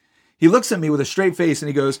committee. He looks at me with a straight face and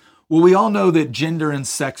he goes, well, we all know that gender and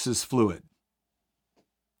sex is fluid.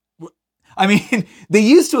 They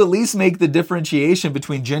used to at least make the differentiation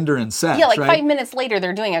between gender and sex. Yeah, like right? 5 minutes later,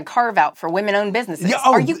 they're doing a carve out for women-owned businesses. Yeah,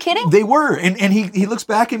 Are you kidding? They were. And he looks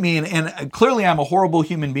back at me and clearly I'm a horrible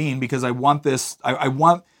human being because I want this.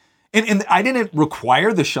 And I didn't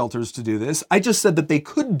require the shelters to do this. I just said that they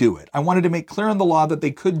could do it. I wanted to make clear in the law that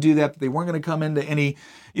they could do that they weren't going to come into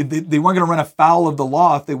they weren't going to run afoul of the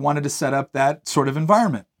law if they wanted to set up that sort of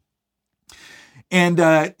environment.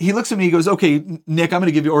 And he looks at me, he goes, okay, Nick,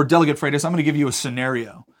 or Delegate Freitas, I'm going to give you a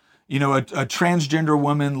scenario. A transgender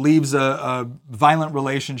woman leaves a violent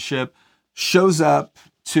relationship, shows up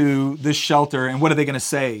to this shelter, and what are they going to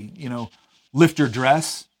say? Lift your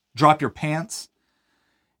dress, drop your pants.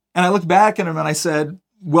 And I looked back at him and I said,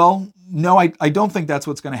 well, no, I don't think that's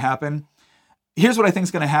what's going to happen. Here's what I think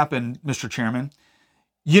is going to happen, Mr. Chairman.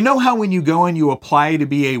 You know how when you go and you apply to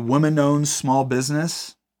be a woman-owned small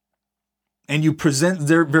business and you present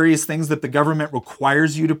their various things that the government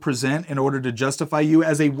requires you to present in order to justify you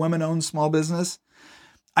as a woman-owned small business?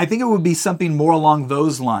 I think it would be something more along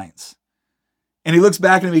those lines. And he looks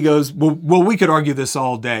back at him, he goes, well, we could argue this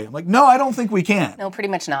all day. I'm like, no, I don't think we can. No, pretty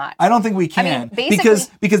much not. I don't think we can. I mean,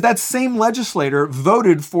 basically, because that same legislator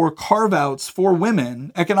voted for carve-outs for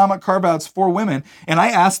women, economic carve-outs for women. And I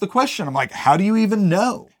asked the question, I'm like, how do you even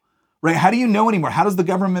know? Right? How do you know anymore? How does the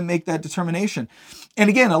government make that determination? And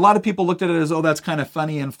again, a lot of people looked at it as, oh, that's kind of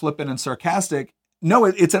funny and flippant and sarcastic. No,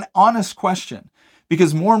 it's an honest question.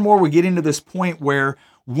 Because more and more we're getting to this point where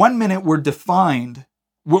 1 minute we're defined,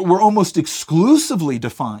 we're almost exclusively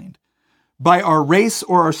defined by our race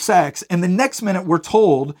or our sex. And the next minute we're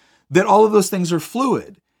told that all of those things are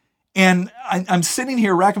fluid. And I'm sitting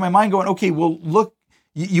here racking my mind going, okay, well, look,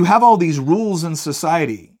 you have all these rules in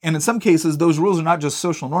society. And in some cases, those rules are not just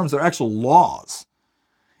social norms, they're actual laws.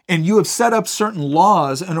 And you have set up certain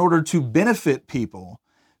laws in order to benefit people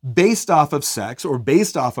based off of sex or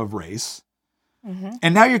based off of race. Mm-hmm.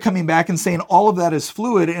 And now you're coming back and saying all of that is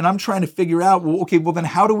fluid, and I'm trying to figure out, well, okay, well then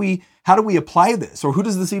how do we apply this, or who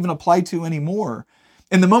does this even apply to anymore?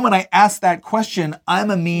 And the moment I ask that question, I'm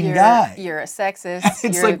a mean guy. You're a sexist.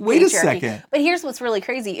 It's like, wait a second. But here's what's really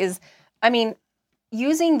crazy is, I mean,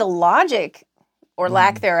 using the logic or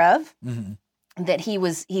lack thereof that he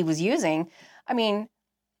was using, I mean,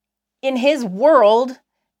 in his world,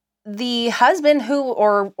 the husband who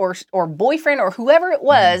or boyfriend or whoever it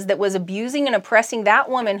was that was abusing and oppressing that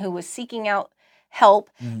woman who was seeking out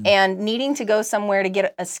help and needing to go somewhere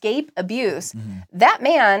to escape abuse, that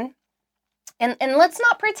man, and let's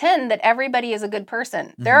not pretend that everybody is a good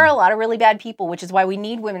person. There are a lot of really bad people, which is why we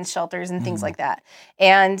need women's shelters and things like that.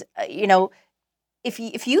 And, you know,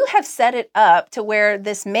 if you have set it up to where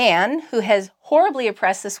this man who has horribly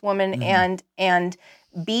oppressed this woman and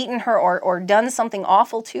beaten her or done something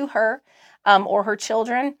awful to her or her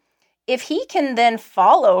children, if he can then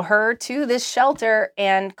follow her to this shelter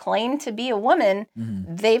and claim to be a woman,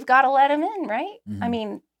 they've got to let him in, right? I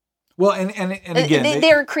mean, well, and again,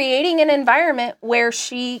 they're creating an environment where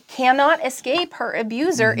she cannot escape her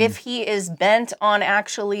abuser if he is bent on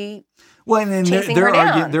actually chasing her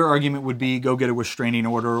down. Their argument would be go get a restraining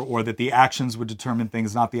order, or that the actions would determine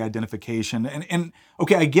things, not the identification. And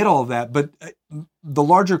okay, I get all of that, but the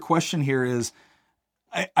larger question here is,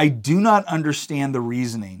 I do not understand the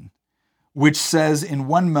reasoning which says in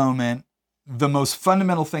one moment the most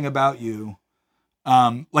fundamental thing about you,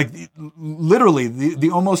 literally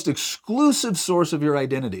the almost exclusive source of your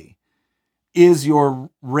identity is your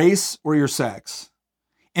race or your sex.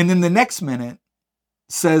 And then the next minute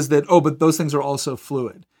says that, oh, but those things are also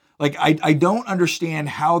fluid. Like, I don't understand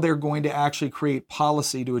how they're going to actually create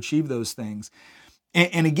policy to achieve those things.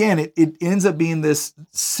 And again, it ends up being this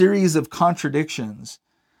series of contradictions.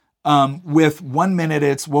 With 1 minute,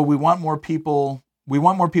 it's, well, we want more people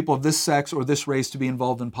of this sex or this race to be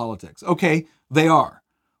involved in politics. Okay, they are.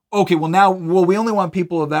 Okay, we only want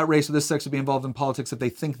people of that race or this sex to be involved in politics if they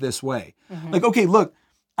think this way. Like, okay, look,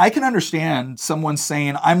 I can understand someone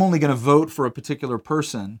saying, I'm only going to vote for a particular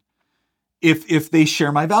person if they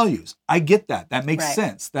share my values. I get that. That makes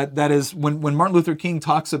sense. That is when Martin Luther King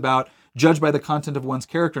talks about judge by the content of one's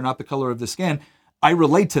character, not the color of the skin. I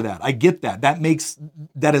relate to that. I get that.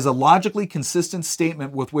 That is a logically consistent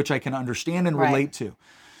statement with which I can understand and relate to.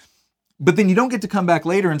 But then you don't get to come back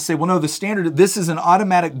later and say, well, no, the standard, this is an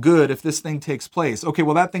automatic good if this thing takes place. Okay,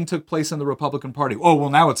 well, that thing took place in the Republican Party. Oh, well,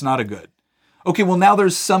 now it's not a good. Okay, well, now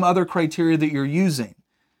there's some other criteria that you're using.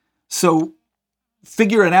 So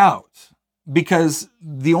figure it out, because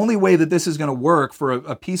the only way that this is going to work for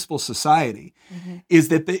a peaceful society is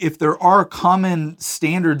that if there are common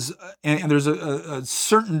standards and there's a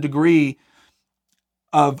certain degree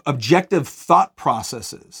of objective thought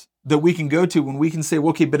processes that we can go to when we can say, well,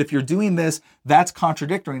 okay, but if you're doing this, that's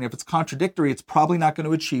contradictory. And if it's contradictory, it's probably not going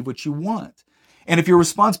to achieve what you want. And if your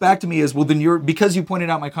response back to me is, well, then because you pointed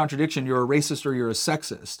out my contradiction, you're a racist or you're a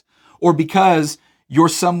sexist, or because you're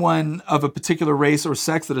someone of a particular race or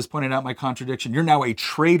sex that has pointed out my contradiction, you're now a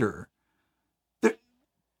traitor.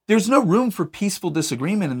 There's no room for peaceful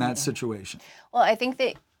disagreement in that situation. Well, I think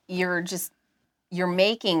that you're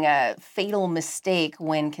making a fatal mistake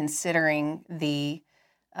when considering the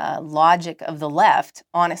logic of the left,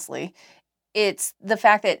 honestly. It's the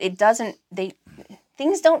fact that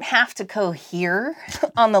things don't have to cohere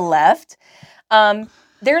on the left.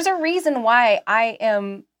 There's a reason why I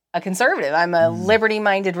am a conservative. I'm a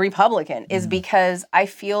liberty-minded Republican, is because I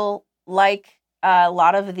feel like a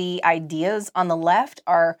lot of the ideas on the left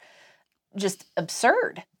are just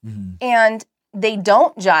absurd. And they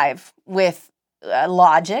don't jive with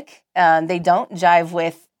logic. They don't jive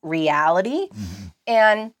with reality.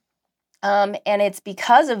 And it's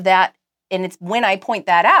because of that, and it's when I point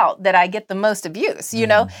that out that I get the most abuse. You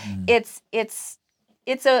know, it's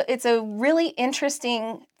a really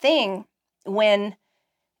interesting thing when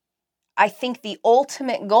I think the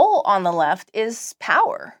ultimate goal on the left is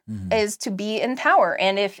power, is to be in power.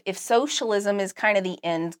 And if socialism is kind of the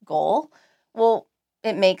end goal, well,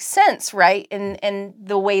 it makes sense, right? And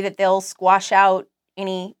the way that they'll squash out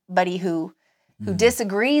anybody who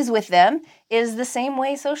disagrees with them is the same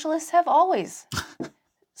way socialists have always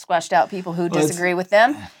squashed out people who disagree with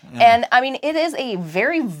them. And I mean, it is a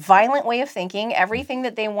very violent way of thinking. Everything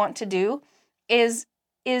that they want to do is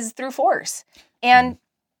through force. And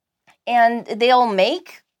they'll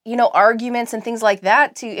make, arguments and things like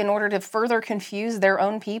that in order to further confuse their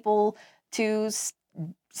own people to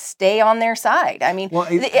stay on their side. I mean,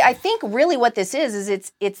 I think really what this is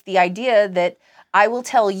it's the idea that I will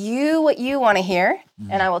tell you what you want to hear,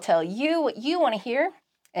 and I will tell you what you want to hear,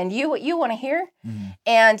 and you what you want to hear.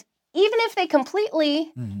 And even if they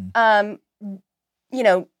completely,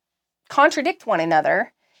 contradict one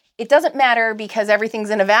another, it doesn't matter because everything's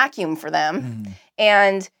in a vacuum for them.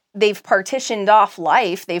 And they've partitioned off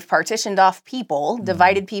life, they've partitioned off people,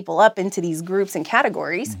 divided people up into these groups and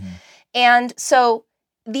categories. And so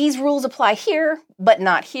these rules apply here, but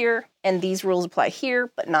not here. And these rules apply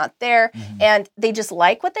here, but not there. And they just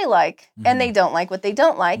like what they like, and they don't like what they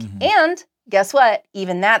don't like. And guess what?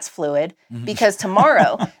 Even that's fluid, because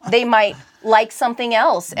tomorrow they might like something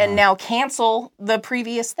else and now cancel the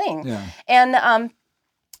previous thing. And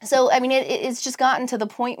so, I mean, it's just gotten to the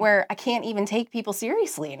point where I can't even take people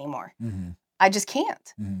seriously anymore. I just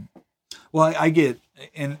can't. Well, I get,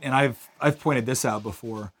 and I've pointed this out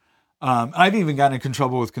before. I've even gotten in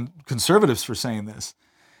trouble with conservatives for saying this.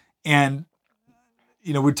 And,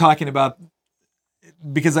 we're talking about,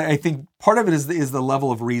 because I think part of it is the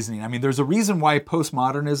level of reasoning. I mean, there's a reason why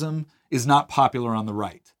postmodernism is not popular on the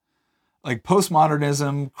right. Like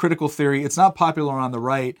postmodernism, critical theory, it's not popular on the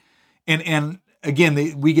right. And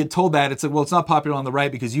again, we get told that it's like, well, it's not popular on the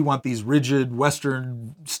right because you want these rigid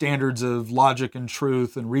Western standards of logic and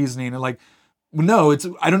truth and reasoning. And like, no,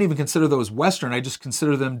 I don't even consider those Western. I just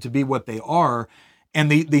consider them to be what they are. And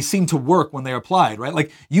they seem to work when they're applied, right?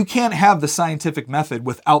 Like you can't have the scientific method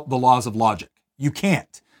without the laws of logic. You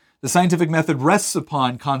can't. The scientific method rests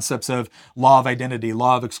upon concepts of law of identity,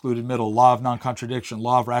 law of excluded middle, law of non-contradiction,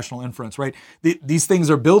 law of rational inference, right? These things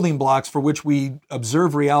are building blocks for which we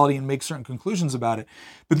observe reality and make certain conclusions about it.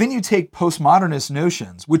 But then you take postmodernist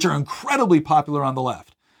notions, which are incredibly popular on the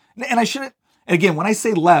left. And I shouldn't, again, when I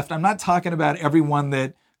say left, I'm not talking about everyone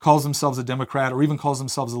that calls themselves a Democrat or even calls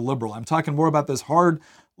themselves a liberal. I'm talking more about this hard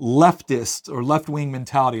leftist or left-wing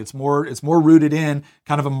mentality. It's more rooted in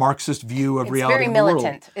kind of a Marxist view of reality in the world. It's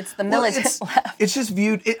very militant. It's the militant left. It's just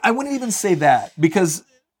viewed, I wouldn't even say that, because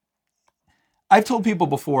I've told people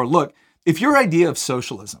before, look, if your idea of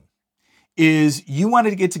socialism is you wanted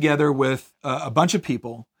to get together with a bunch of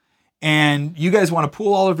people and you guys want to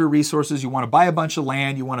pool all of your resources, you want to buy a bunch of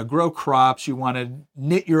land, you want to grow crops, you want to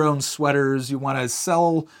knit your own sweaters, you want to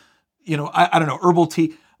sell, I don't know, herbal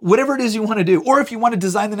tea, whatever it is you want to do. Or if you want to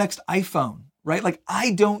design the next iPhone, right? Like, I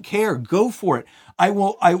don't care. Go for it.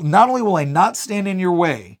 Not only will I not stand in your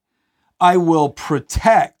way, I will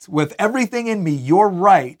protect with everything in me your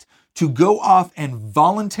right to go off and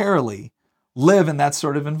voluntarily live in that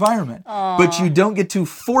sort of environment. Aww. But you don't get to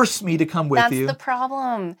force me to come with you. That's the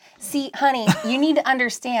problem. See, honey, you need to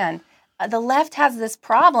understand. The left has this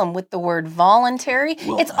problem with the word voluntary.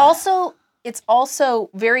 Well, it's also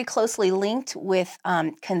very closely linked with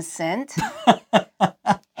consent.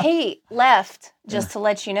 Hey, left, just to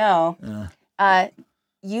let you know,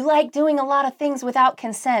 you like doing a lot of things without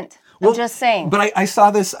consent. I'm just saying. But I saw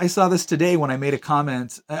this today when I made a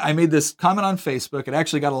comment. I made this comment on Facebook. It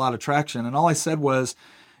actually got a lot of traction. And all I said was,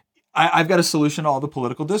 I've got a solution to all the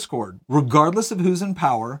political discord. Regardless of who's in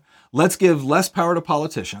power, let's give less power to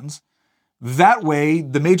politicians. That way,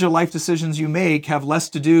 the major life decisions you make have less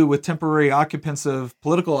to do with temporary occupants of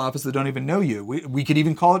political office that don't even know you. We could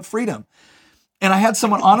even call it freedom. And I had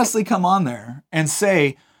someone honestly come on there and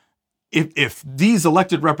say, if these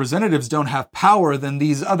elected representatives don't have power, then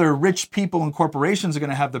these other rich people and corporations are going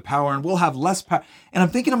to have the power and we'll have less power. And I'm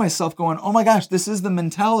thinking to myself going, oh my gosh, this is the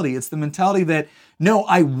mentality. It's the mentality that, no,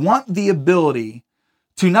 I want the ability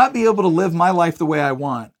to not be able to live my life the way I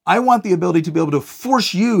want. I want the ability to be able to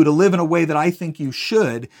force you to live in a way that I think you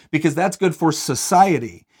should, because that's good for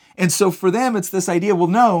society. And so for them, it's this idea, well,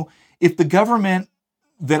 no, if the government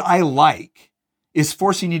that I like is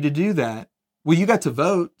forcing you to do that, Well, you got to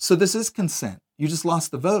vote, so this is consent. You just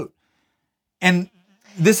lost the vote. And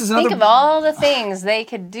this is another... Think of all the things they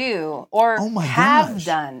could do or have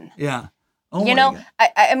done. Yeah.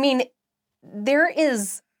 I mean, there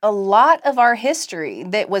is a lot of our history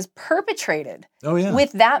that was perpetrated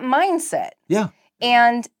with that mindset. Yeah.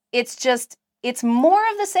 And it's more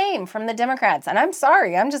of the same from the Democrats. And I'm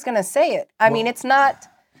sorry, I'm just going to say it. I mean, it's not...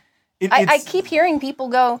 I keep hearing people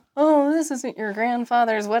go, oh, this isn't your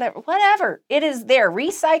grandfather's, whatever. It is, they're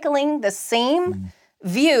recycling the same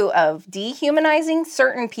view of dehumanizing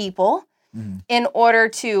certain people in order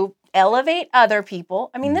to elevate other people.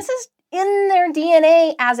 I mean, this is in their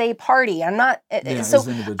DNA as a party. I'm not, so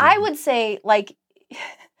I would say, like,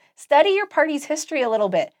 study your party's history a little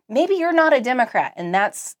bit. Maybe you're not a Democrat, and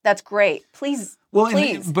that's great. Please. But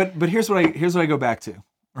here's what I go back to,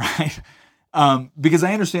 right? Because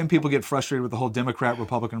I understand people get frustrated with the whole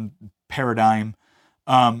Democrat-Republican paradigm.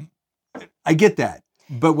 I get that.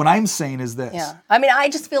 But what I'm saying is this. Yeah. I mean, I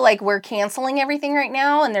just feel like we're canceling everything right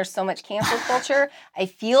now, and there's so much cancel culture. I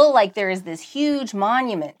feel like there is this huge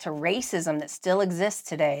monument to racism that still exists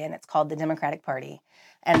today, and it's called the Democratic Party.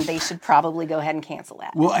 And they should probably go ahead and cancel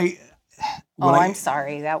that. Well, I'm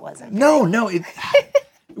sorry. That wasn't. No.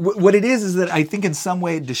 What it is that I think in some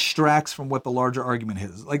way it distracts from what the larger argument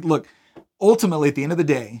is. Like, look, ultimately, at the end of the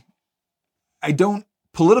day,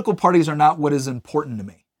 political parties are not what is important to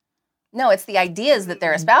me. No, it's the ideas that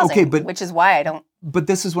they're espousing, which is why I don't. But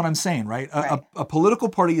this is what I'm saying, right? A political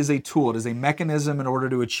party is a tool. It is a mechanism in order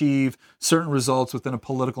to achieve certain results within a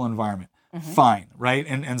political environment. Fine, right?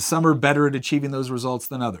 And some are better at achieving those results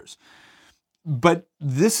than others. But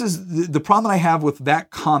this is the problem that I have with that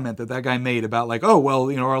comment that guy made about, like, oh,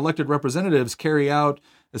 well, our elected representatives carry out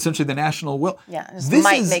essentially the national will. Yeah,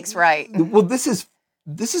 might makes right. Well, this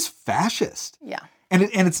is fascist. Yeah. And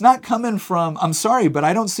it's not coming from, I'm sorry, but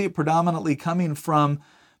I don't see it predominantly coming from,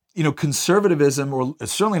 conservatism, or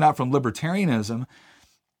certainly not from libertarianism.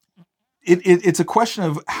 It's a question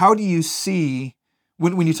of, how do you see,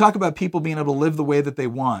 when you talk about people being able to live the way that they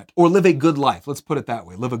want, or live a good life, let's put it that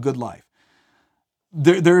way, live a good life.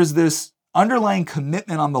 There is this underlying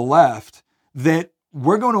commitment on the left that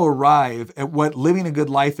we're going to arrive at what living a good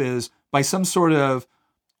life is by some sort of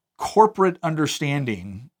corporate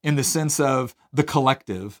understanding, in the sense of the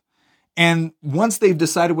collective. And once they've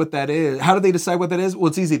decided what that is, how do they decide what that is? Well,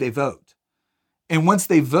 it's easy. They vote. And once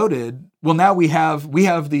they voted, well, now we have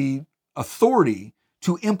the authority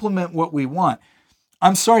to implement what we want.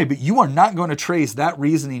 I'm sorry, but you are not going to trace that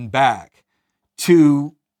reasoning back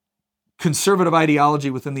to conservative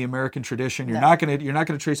ideology within the American tradition. You're not going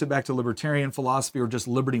to trace it back to libertarian philosophy or just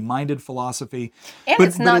liberty-minded philosophy. And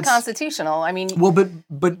it's not constitutional. I mean, well,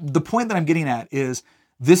 but the point that I'm getting at is,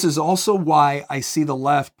 this is also why I see the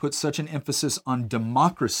left put such an emphasis on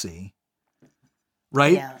democracy,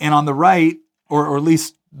 right? Yeah. And on the right, or at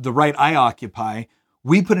least the right I occupy,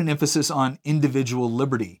 we put an emphasis on individual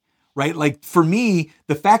liberty, right? Like, for me,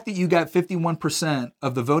 the fact that you got 51%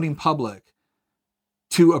 of the voting public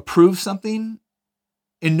to approve something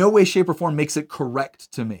in no way, shape, or form makes it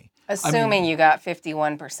correct to me. Assuming you got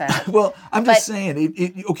 51%. Well, I'm just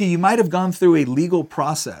saying, okay, you might have gone through a legal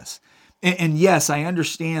process. And yes, I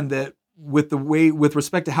understand that with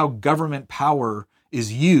respect to how government power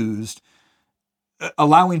is used,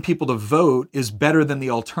 allowing people to vote is better than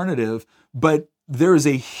the alternative. But there is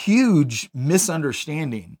a huge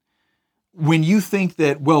misunderstanding when you think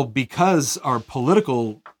that, well, because our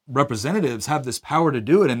political representatives have this power to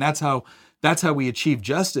do it, and that's how we achieve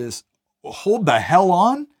justice. Hold the hell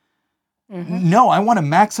on. No, I want to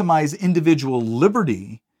maximize individual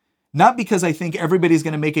liberty, not because I think everybody's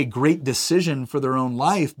going to make a great decision for their own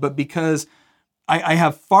life, but because I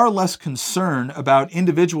have far less concern about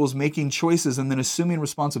individuals making choices and then assuming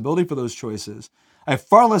responsibility for those choices. I have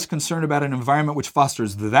far less concern about an environment which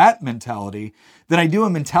fosters that mentality than I do a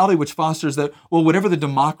mentality which fosters that, well, whatever the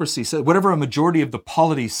democracy says, whatever a majority of the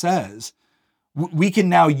polity says, we can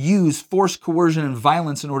now use force, coercion, and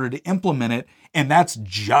violence in order to implement it, and that's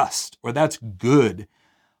just, or that's good.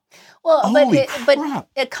 Well, but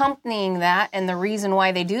accompanying that, and the reason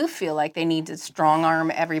why they do feel like they need to strong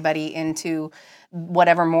arm everybody into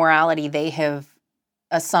whatever morality they have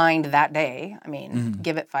assigned that day. I mean,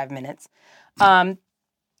 give it 5 minutes. Part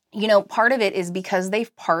of it is because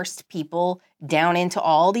they've parsed people down into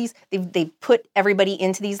all these, they've put everybody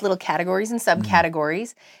into these little categories and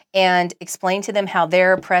subcategories and explained to them how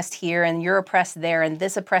they're oppressed here and you're oppressed there and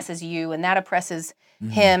this oppresses you and that oppresses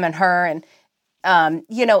him and her. And,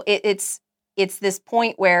 it's this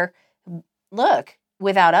point where, look,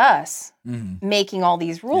 without us making all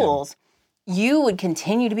these rules, you would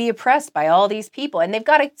continue to be oppressed by all these people. And they've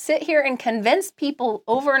got to sit here and convince people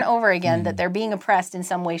over and over again that they're being oppressed in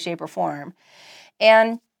some way, shape, or form.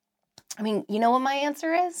 And I mean, you know what my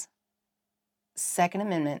answer is? Second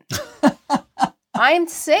Amendment. I'm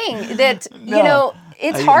saying that,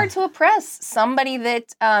 it's hard to oppress somebody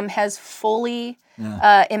that has fully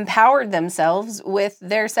empowered themselves with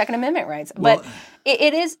their Second Amendment rights. Well, but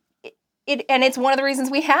and it's one of the reasons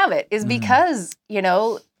we have it is because,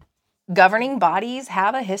 governing bodies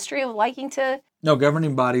have a history of liking to. No,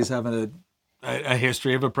 governing bodies have a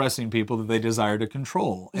history of oppressing people that they desire to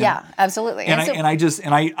control. And, yeah, absolutely.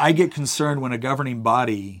 And I get concerned when a governing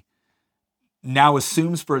body now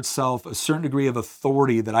assumes for itself a certain degree of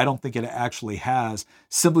authority that I don't think it actually has,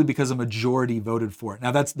 simply because a majority voted for it.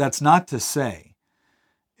 Now, that's not to say,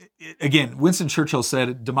 again, Winston Churchill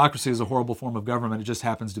said democracy is a horrible form of government. It just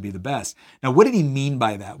happens to be the best. Now, what did he mean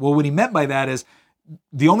by that? Well, what he meant by that is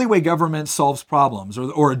the only way government solves problems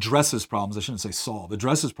or addresses problems, I shouldn't say solve,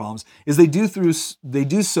 addresses problems, is they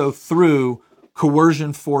do so through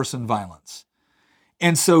coercion, force, and violence.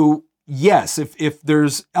 And so, yes, if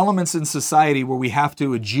there's elements in society where we have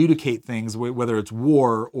to adjudicate things, whether it's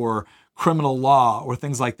war or criminal law or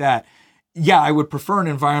things like that, yeah, I would prefer an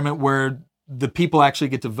environment where the people actually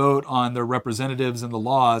get to vote on their representatives and the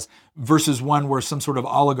laws versus one where some sort of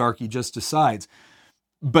oligarchy just decides.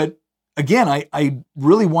 But again, I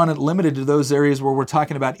really want it limited to those areas where we're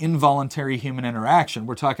talking about involuntary human interaction.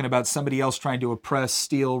 We're talking about somebody else trying to oppress,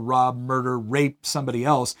 steal, rob, murder, rape somebody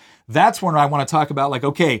else. That's when I want to talk about, like,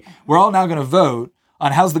 okay, we're all now going to vote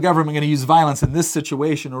on how's the government going to use violence in this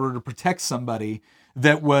situation in order to protect somebody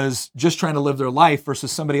that was just trying to live their life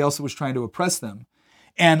versus somebody else that was trying to oppress them.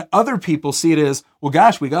 And other people see it as, well,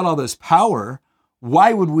 gosh, we got all this power.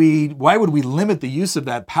 Why would we limit the use of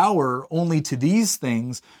that power only to these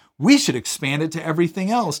things? We should expand it to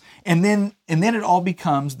everything else. And then it all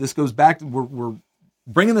becomes, this goes back to, we're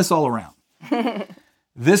bringing this all around.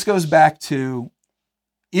 This goes back to,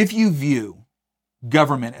 if you view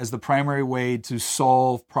government as the primary way to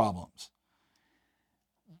solve problems,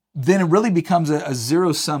 then it really becomes a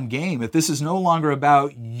zero-sum game. If this is no longer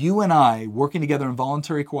about you and I working together in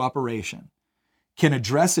voluntary cooperation, can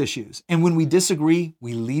address issues. And when we disagree,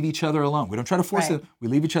 we leave each other alone. We don't try to force it. We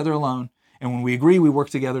leave each other alone. And when we agree, we work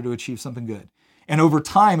together to achieve something good. And over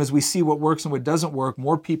time, as we see what works and what doesn't work,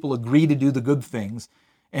 more people agree to do the good things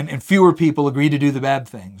and fewer people agree to do the bad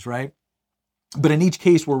things, right? But in each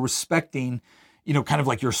case, we're respecting, kind of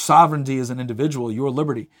like your sovereignty as an individual, your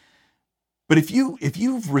liberty. But if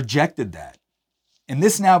you've rejected that, and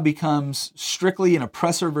this now becomes strictly an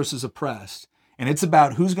oppressor versus oppressed, and it's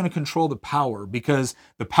about who's going to control the power because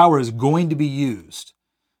the power is going to be used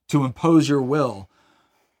to impose your will,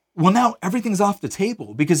 well, now everything's off the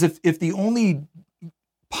table, because if the only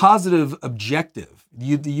positive objective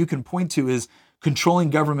you can point to is controlling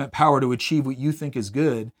government power to achieve what you think is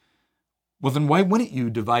good, well, then why wouldn't you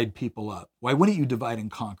divide people up? Why wouldn't you divide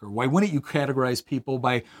and conquer? Why wouldn't you categorize people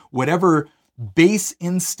by whatever base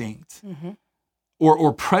instinct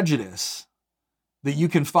or prejudice that you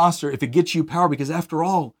can foster if it gets you power? Because after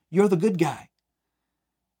all, you're the good guy.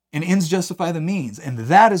 And ends justify the means. And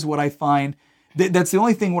that is what I find. That's the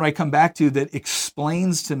only thing when I come back to that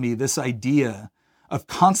explains to me this idea of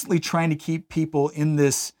constantly trying to keep people in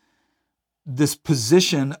this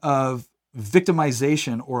position of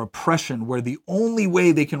victimization or oppression, where the only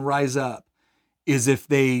way they can rise up is if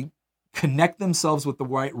they connect themselves with the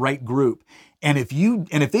right group. And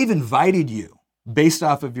if they've invited you based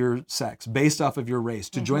off of your sex, based off of your race,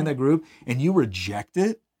 to join that group, and you reject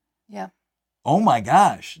it, oh my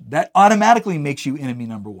gosh, that automatically makes you enemy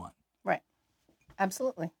number one.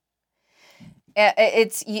 Absolutely.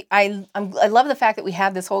 I love the fact that we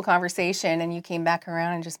had this whole conversation and you came back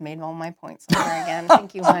around and just made all my points over again.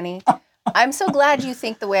 Thank you, honey. I'm so glad you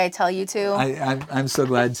think the way I tell you to. I'm so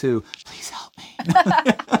glad too. Please help me.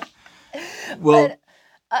 Well,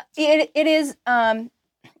 but, it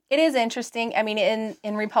is interesting. I mean,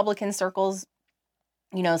 in Republican circles,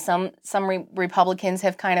 some Republicans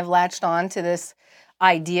have kind of latched on to this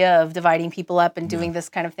idea of dividing people up and doing this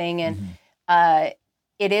kind of thing, and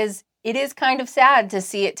it is kind of sad to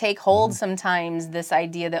see it take hold sometimes, this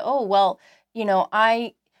idea that, oh, well,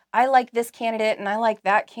 I like this candidate and I like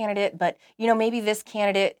that candidate, but, maybe this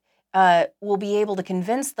candidate will be able to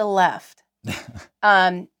convince the left.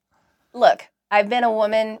 Look, I've been a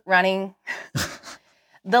woman running.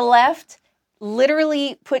 The left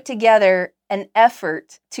literally put together an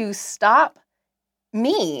effort to stop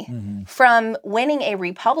me from winning a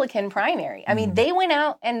Republican primary. I mean, they went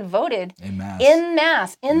out and voted en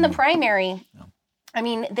masse in the primary. I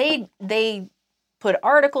mean, they put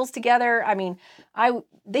articles together. I mean,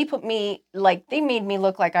 they made me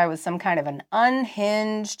look like I was some kind of an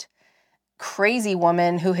unhinged, crazy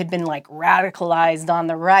woman who had been like radicalized on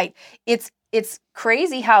the right. It's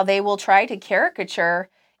crazy how they will try to caricature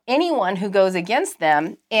anyone who goes against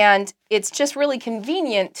them, and it's just really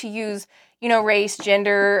convenient to use, race,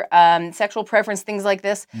 gender, sexual preference, things like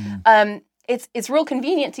this. It's real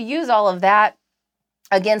convenient to use all of that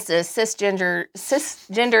against a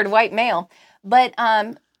cisgendered white male. But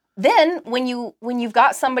then when you've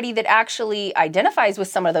got somebody that actually identifies with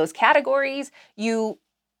some of those categories, you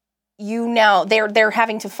now they're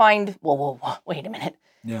having to find, whoa, wait a minute.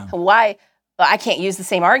 Yeah. Why? I can't use the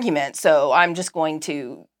same argument, so I'm just going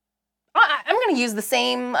to use the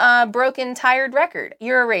same broken, tired record.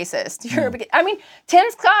 You're a racist.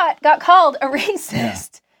 Tim Scott got called a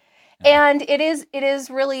racist. Yeah. And it is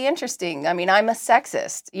really interesting. I mean, I'm a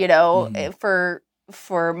sexist,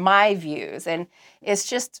 for my views. And it's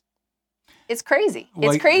crazy.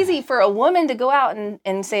 It's crazy for a woman to go out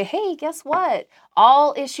and say, hey, guess what?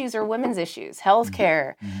 All issues are women's issues.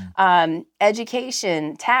 Healthcare,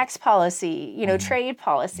 education, tax policy, trade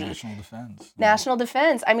policy. National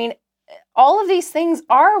defense. I mean, all of these things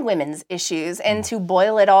are women's issues. And to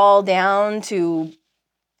boil it all down to,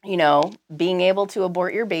 being able to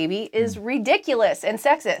abort your baby is ridiculous and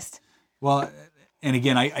sexist. Well, and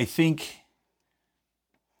again, I think,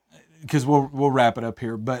 because we'll wrap it up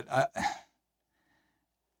here, but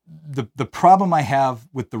the problem I have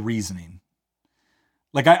with the reasoning,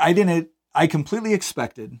 like I completely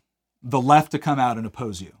expected the left to come out and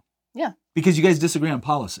oppose you. Yeah. Because you guys disagree on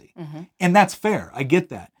policy. Mm-hmm. And that's fair. I get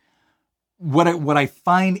that. What I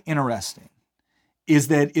find interesting is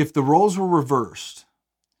that if the roles were reversed,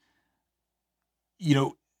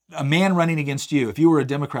 a man running against you, if you were a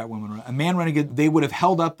Democrat woman, a man running against, they would have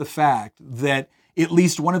held up the fact that at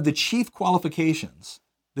least one of the chief qualifications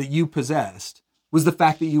that you possessed was the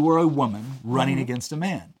fact that you were a woman running against a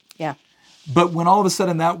man. Yeah. But when all of a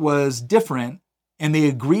sudden that was different and they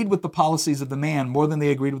agreed with the policies of the man more than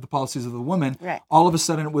they agreed with the policies of the woman, right, all of a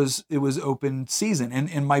sudden it was open season.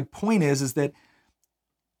 And my point is that,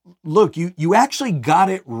 look, you actually got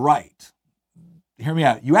it right. Hear me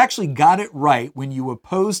out. You actually got it right when you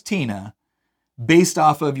opposed Tina based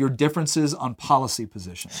off of your differences on policy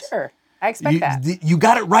positions. Sure. I expect that. You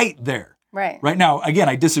got it right there. Right. Right now, again,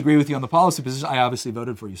 I disagree with you on the policy position. I obviously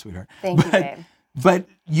voted for you, sweetheart. Thank you, babe. But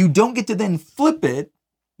you don't get to then flip it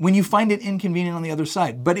when you find it inconvenient on the other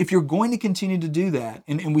side. But if you're going to continue to do that,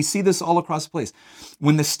 and we see this all across the place,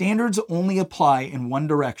 when the standards only apply in one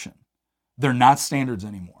direction, they're not standards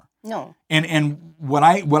anymore. No. And what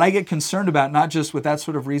I get concerned about, not just with that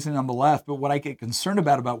sort of reasoning on the left, but what I get concerned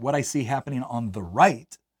about what I see happening on the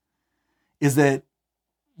right, is that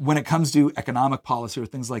when it comes to economic policy or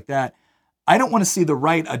things like that, I don't want to see the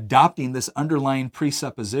right adopting this underlying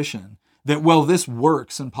presupposition that, well, this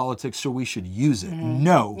works in politics, so we should use it. Mm-hmm.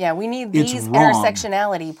 No. Yeah, we need these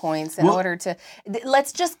intersectionality points in order to,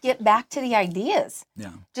 let's just get back to the ideas.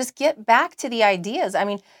 Yeah. Just get back to the ideas. I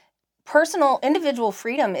mean, individual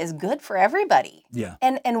freedom is good for everybody. Yeah.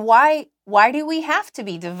 And why do we have to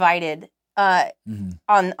be divided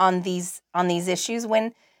on these issues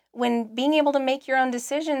when being able to make your own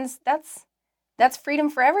decisions, that's freedom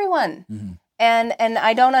for everyone. Mm-hmm. And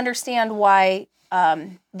I don't understand why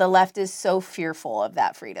the left is so fearful of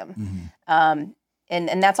that freedom. Mm-hmm.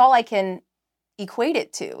 And that's all I can equate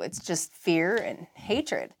it to. It's just fear and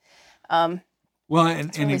hatred.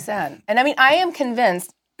 It's really sad. And I mean, I am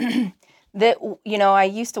convinced that, I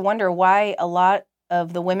used to wonder why a lot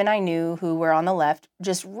of the women I knew who were on the left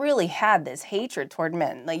just really had this hatred toward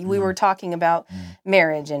men. Like we were talking about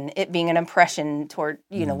marriage and it being an oppression toward,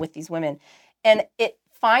 with these women. And it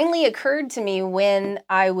finally occurred to me when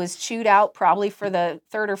I was chewed out probably for the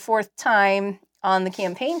third or fourth time on the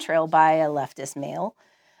campaign trail by a leftist male,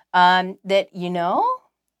 that,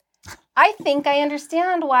 I think I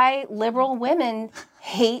understand why liberal women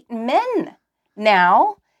hate men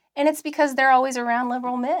now. And it's because they're always around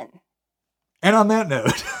liberal men. And on that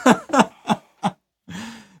note,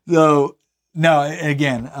 so, no,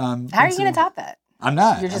 again. How are you going to top that? I'm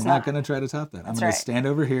not. I'm not going to try to top that. I'm going to stand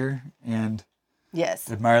over here and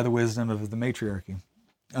admire the wisdom of the matriarchy.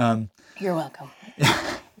 You're welcome.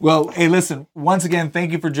 Well, hey, listen, once again,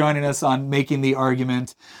 thank you for joining us on Making the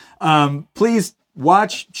Argument. Please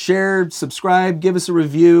watch, share, subscribe, give us a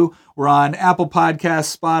review. We're on Apple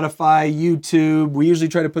Podcasts, Spotify, YouTube. We usually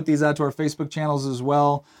try to put these out to our Facebook channels as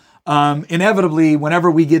well. Inevitably,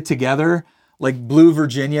 whenever we get together, Like Blue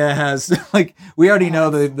Virginia has, like, we already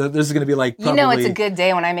know that there's going to be like, probably, it's a good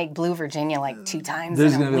day when I make Blue Virginia like 2 times.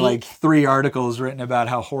 There's going to be like 3 articles written about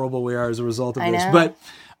how horrible we are as a result of this.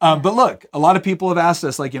 But look, a lot of people have asked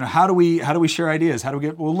us, like, how do we share ideas? How do we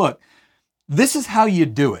get, well, look, this is how you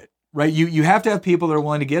do it, right? You have to have people that are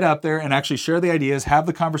willing to get up there and actually share the ideas, have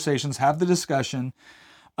the conversations, have the discussion,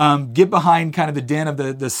 get behind kind of the den of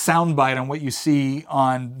the soundbite on what you see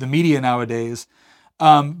on the media nowadays.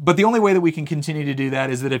 But the only way that we can continue to do that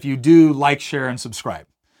is that if you do like, share, and subscribe.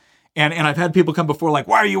 And I've had people come before like,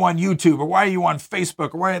 why are you on YouTube? Or why are you on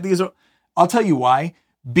Facebook? Or why are these? I'll tell you why.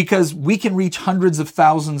 Because we can reach hundreds of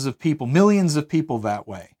thousands of people, millions of people that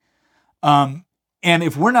way. And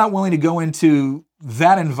if we're not willing to go into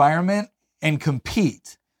that environment and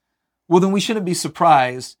compete, well, then we shouldn't be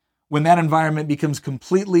surprised when that environment becomes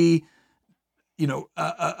completely,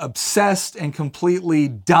 obsessed and completely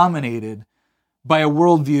dominated by a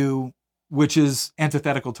worldview which is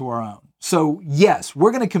antithetical to our own. So yes, we're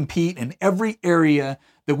going to compete in every area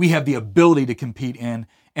that we have the ability to compete in,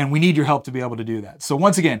 and we need your help to be able to do that. So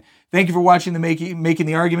once again, thank you for watching the Making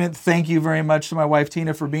the Argument. Thank you very much to my wife,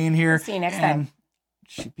 Tina, for being here. See you next time.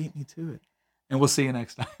 She beat me to it. And we'll see you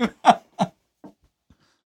next time.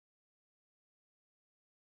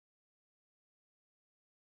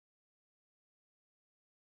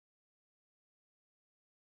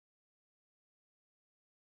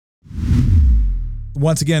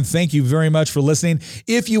 Once again, thank you very much for listening.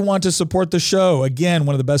 If you want to support the show, again,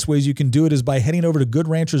 one of the best ways you can do it is by heading over to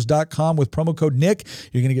goodranchers.com with promo code Nick.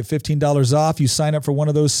 You're going to get $15 off. You sign up for one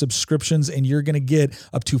of those subscriptions and you're going to get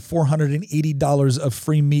up to $480 of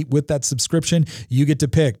free meat with that subscription. You get to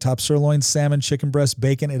pick top sirloin, salmon, chicken breast,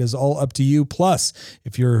 bacon. It is all up to you. Plus,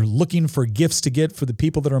 if you're looking for gifts to get for the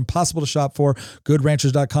people that are impossible to shop for,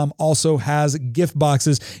 goodranchers.com also has gift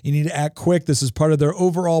boxes. You need to act quick. This is part of their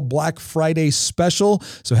overall Black Friday special.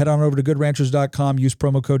 So head on over to goodranchers.com, use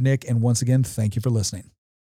promo code Nick, and once again, thank you for listening.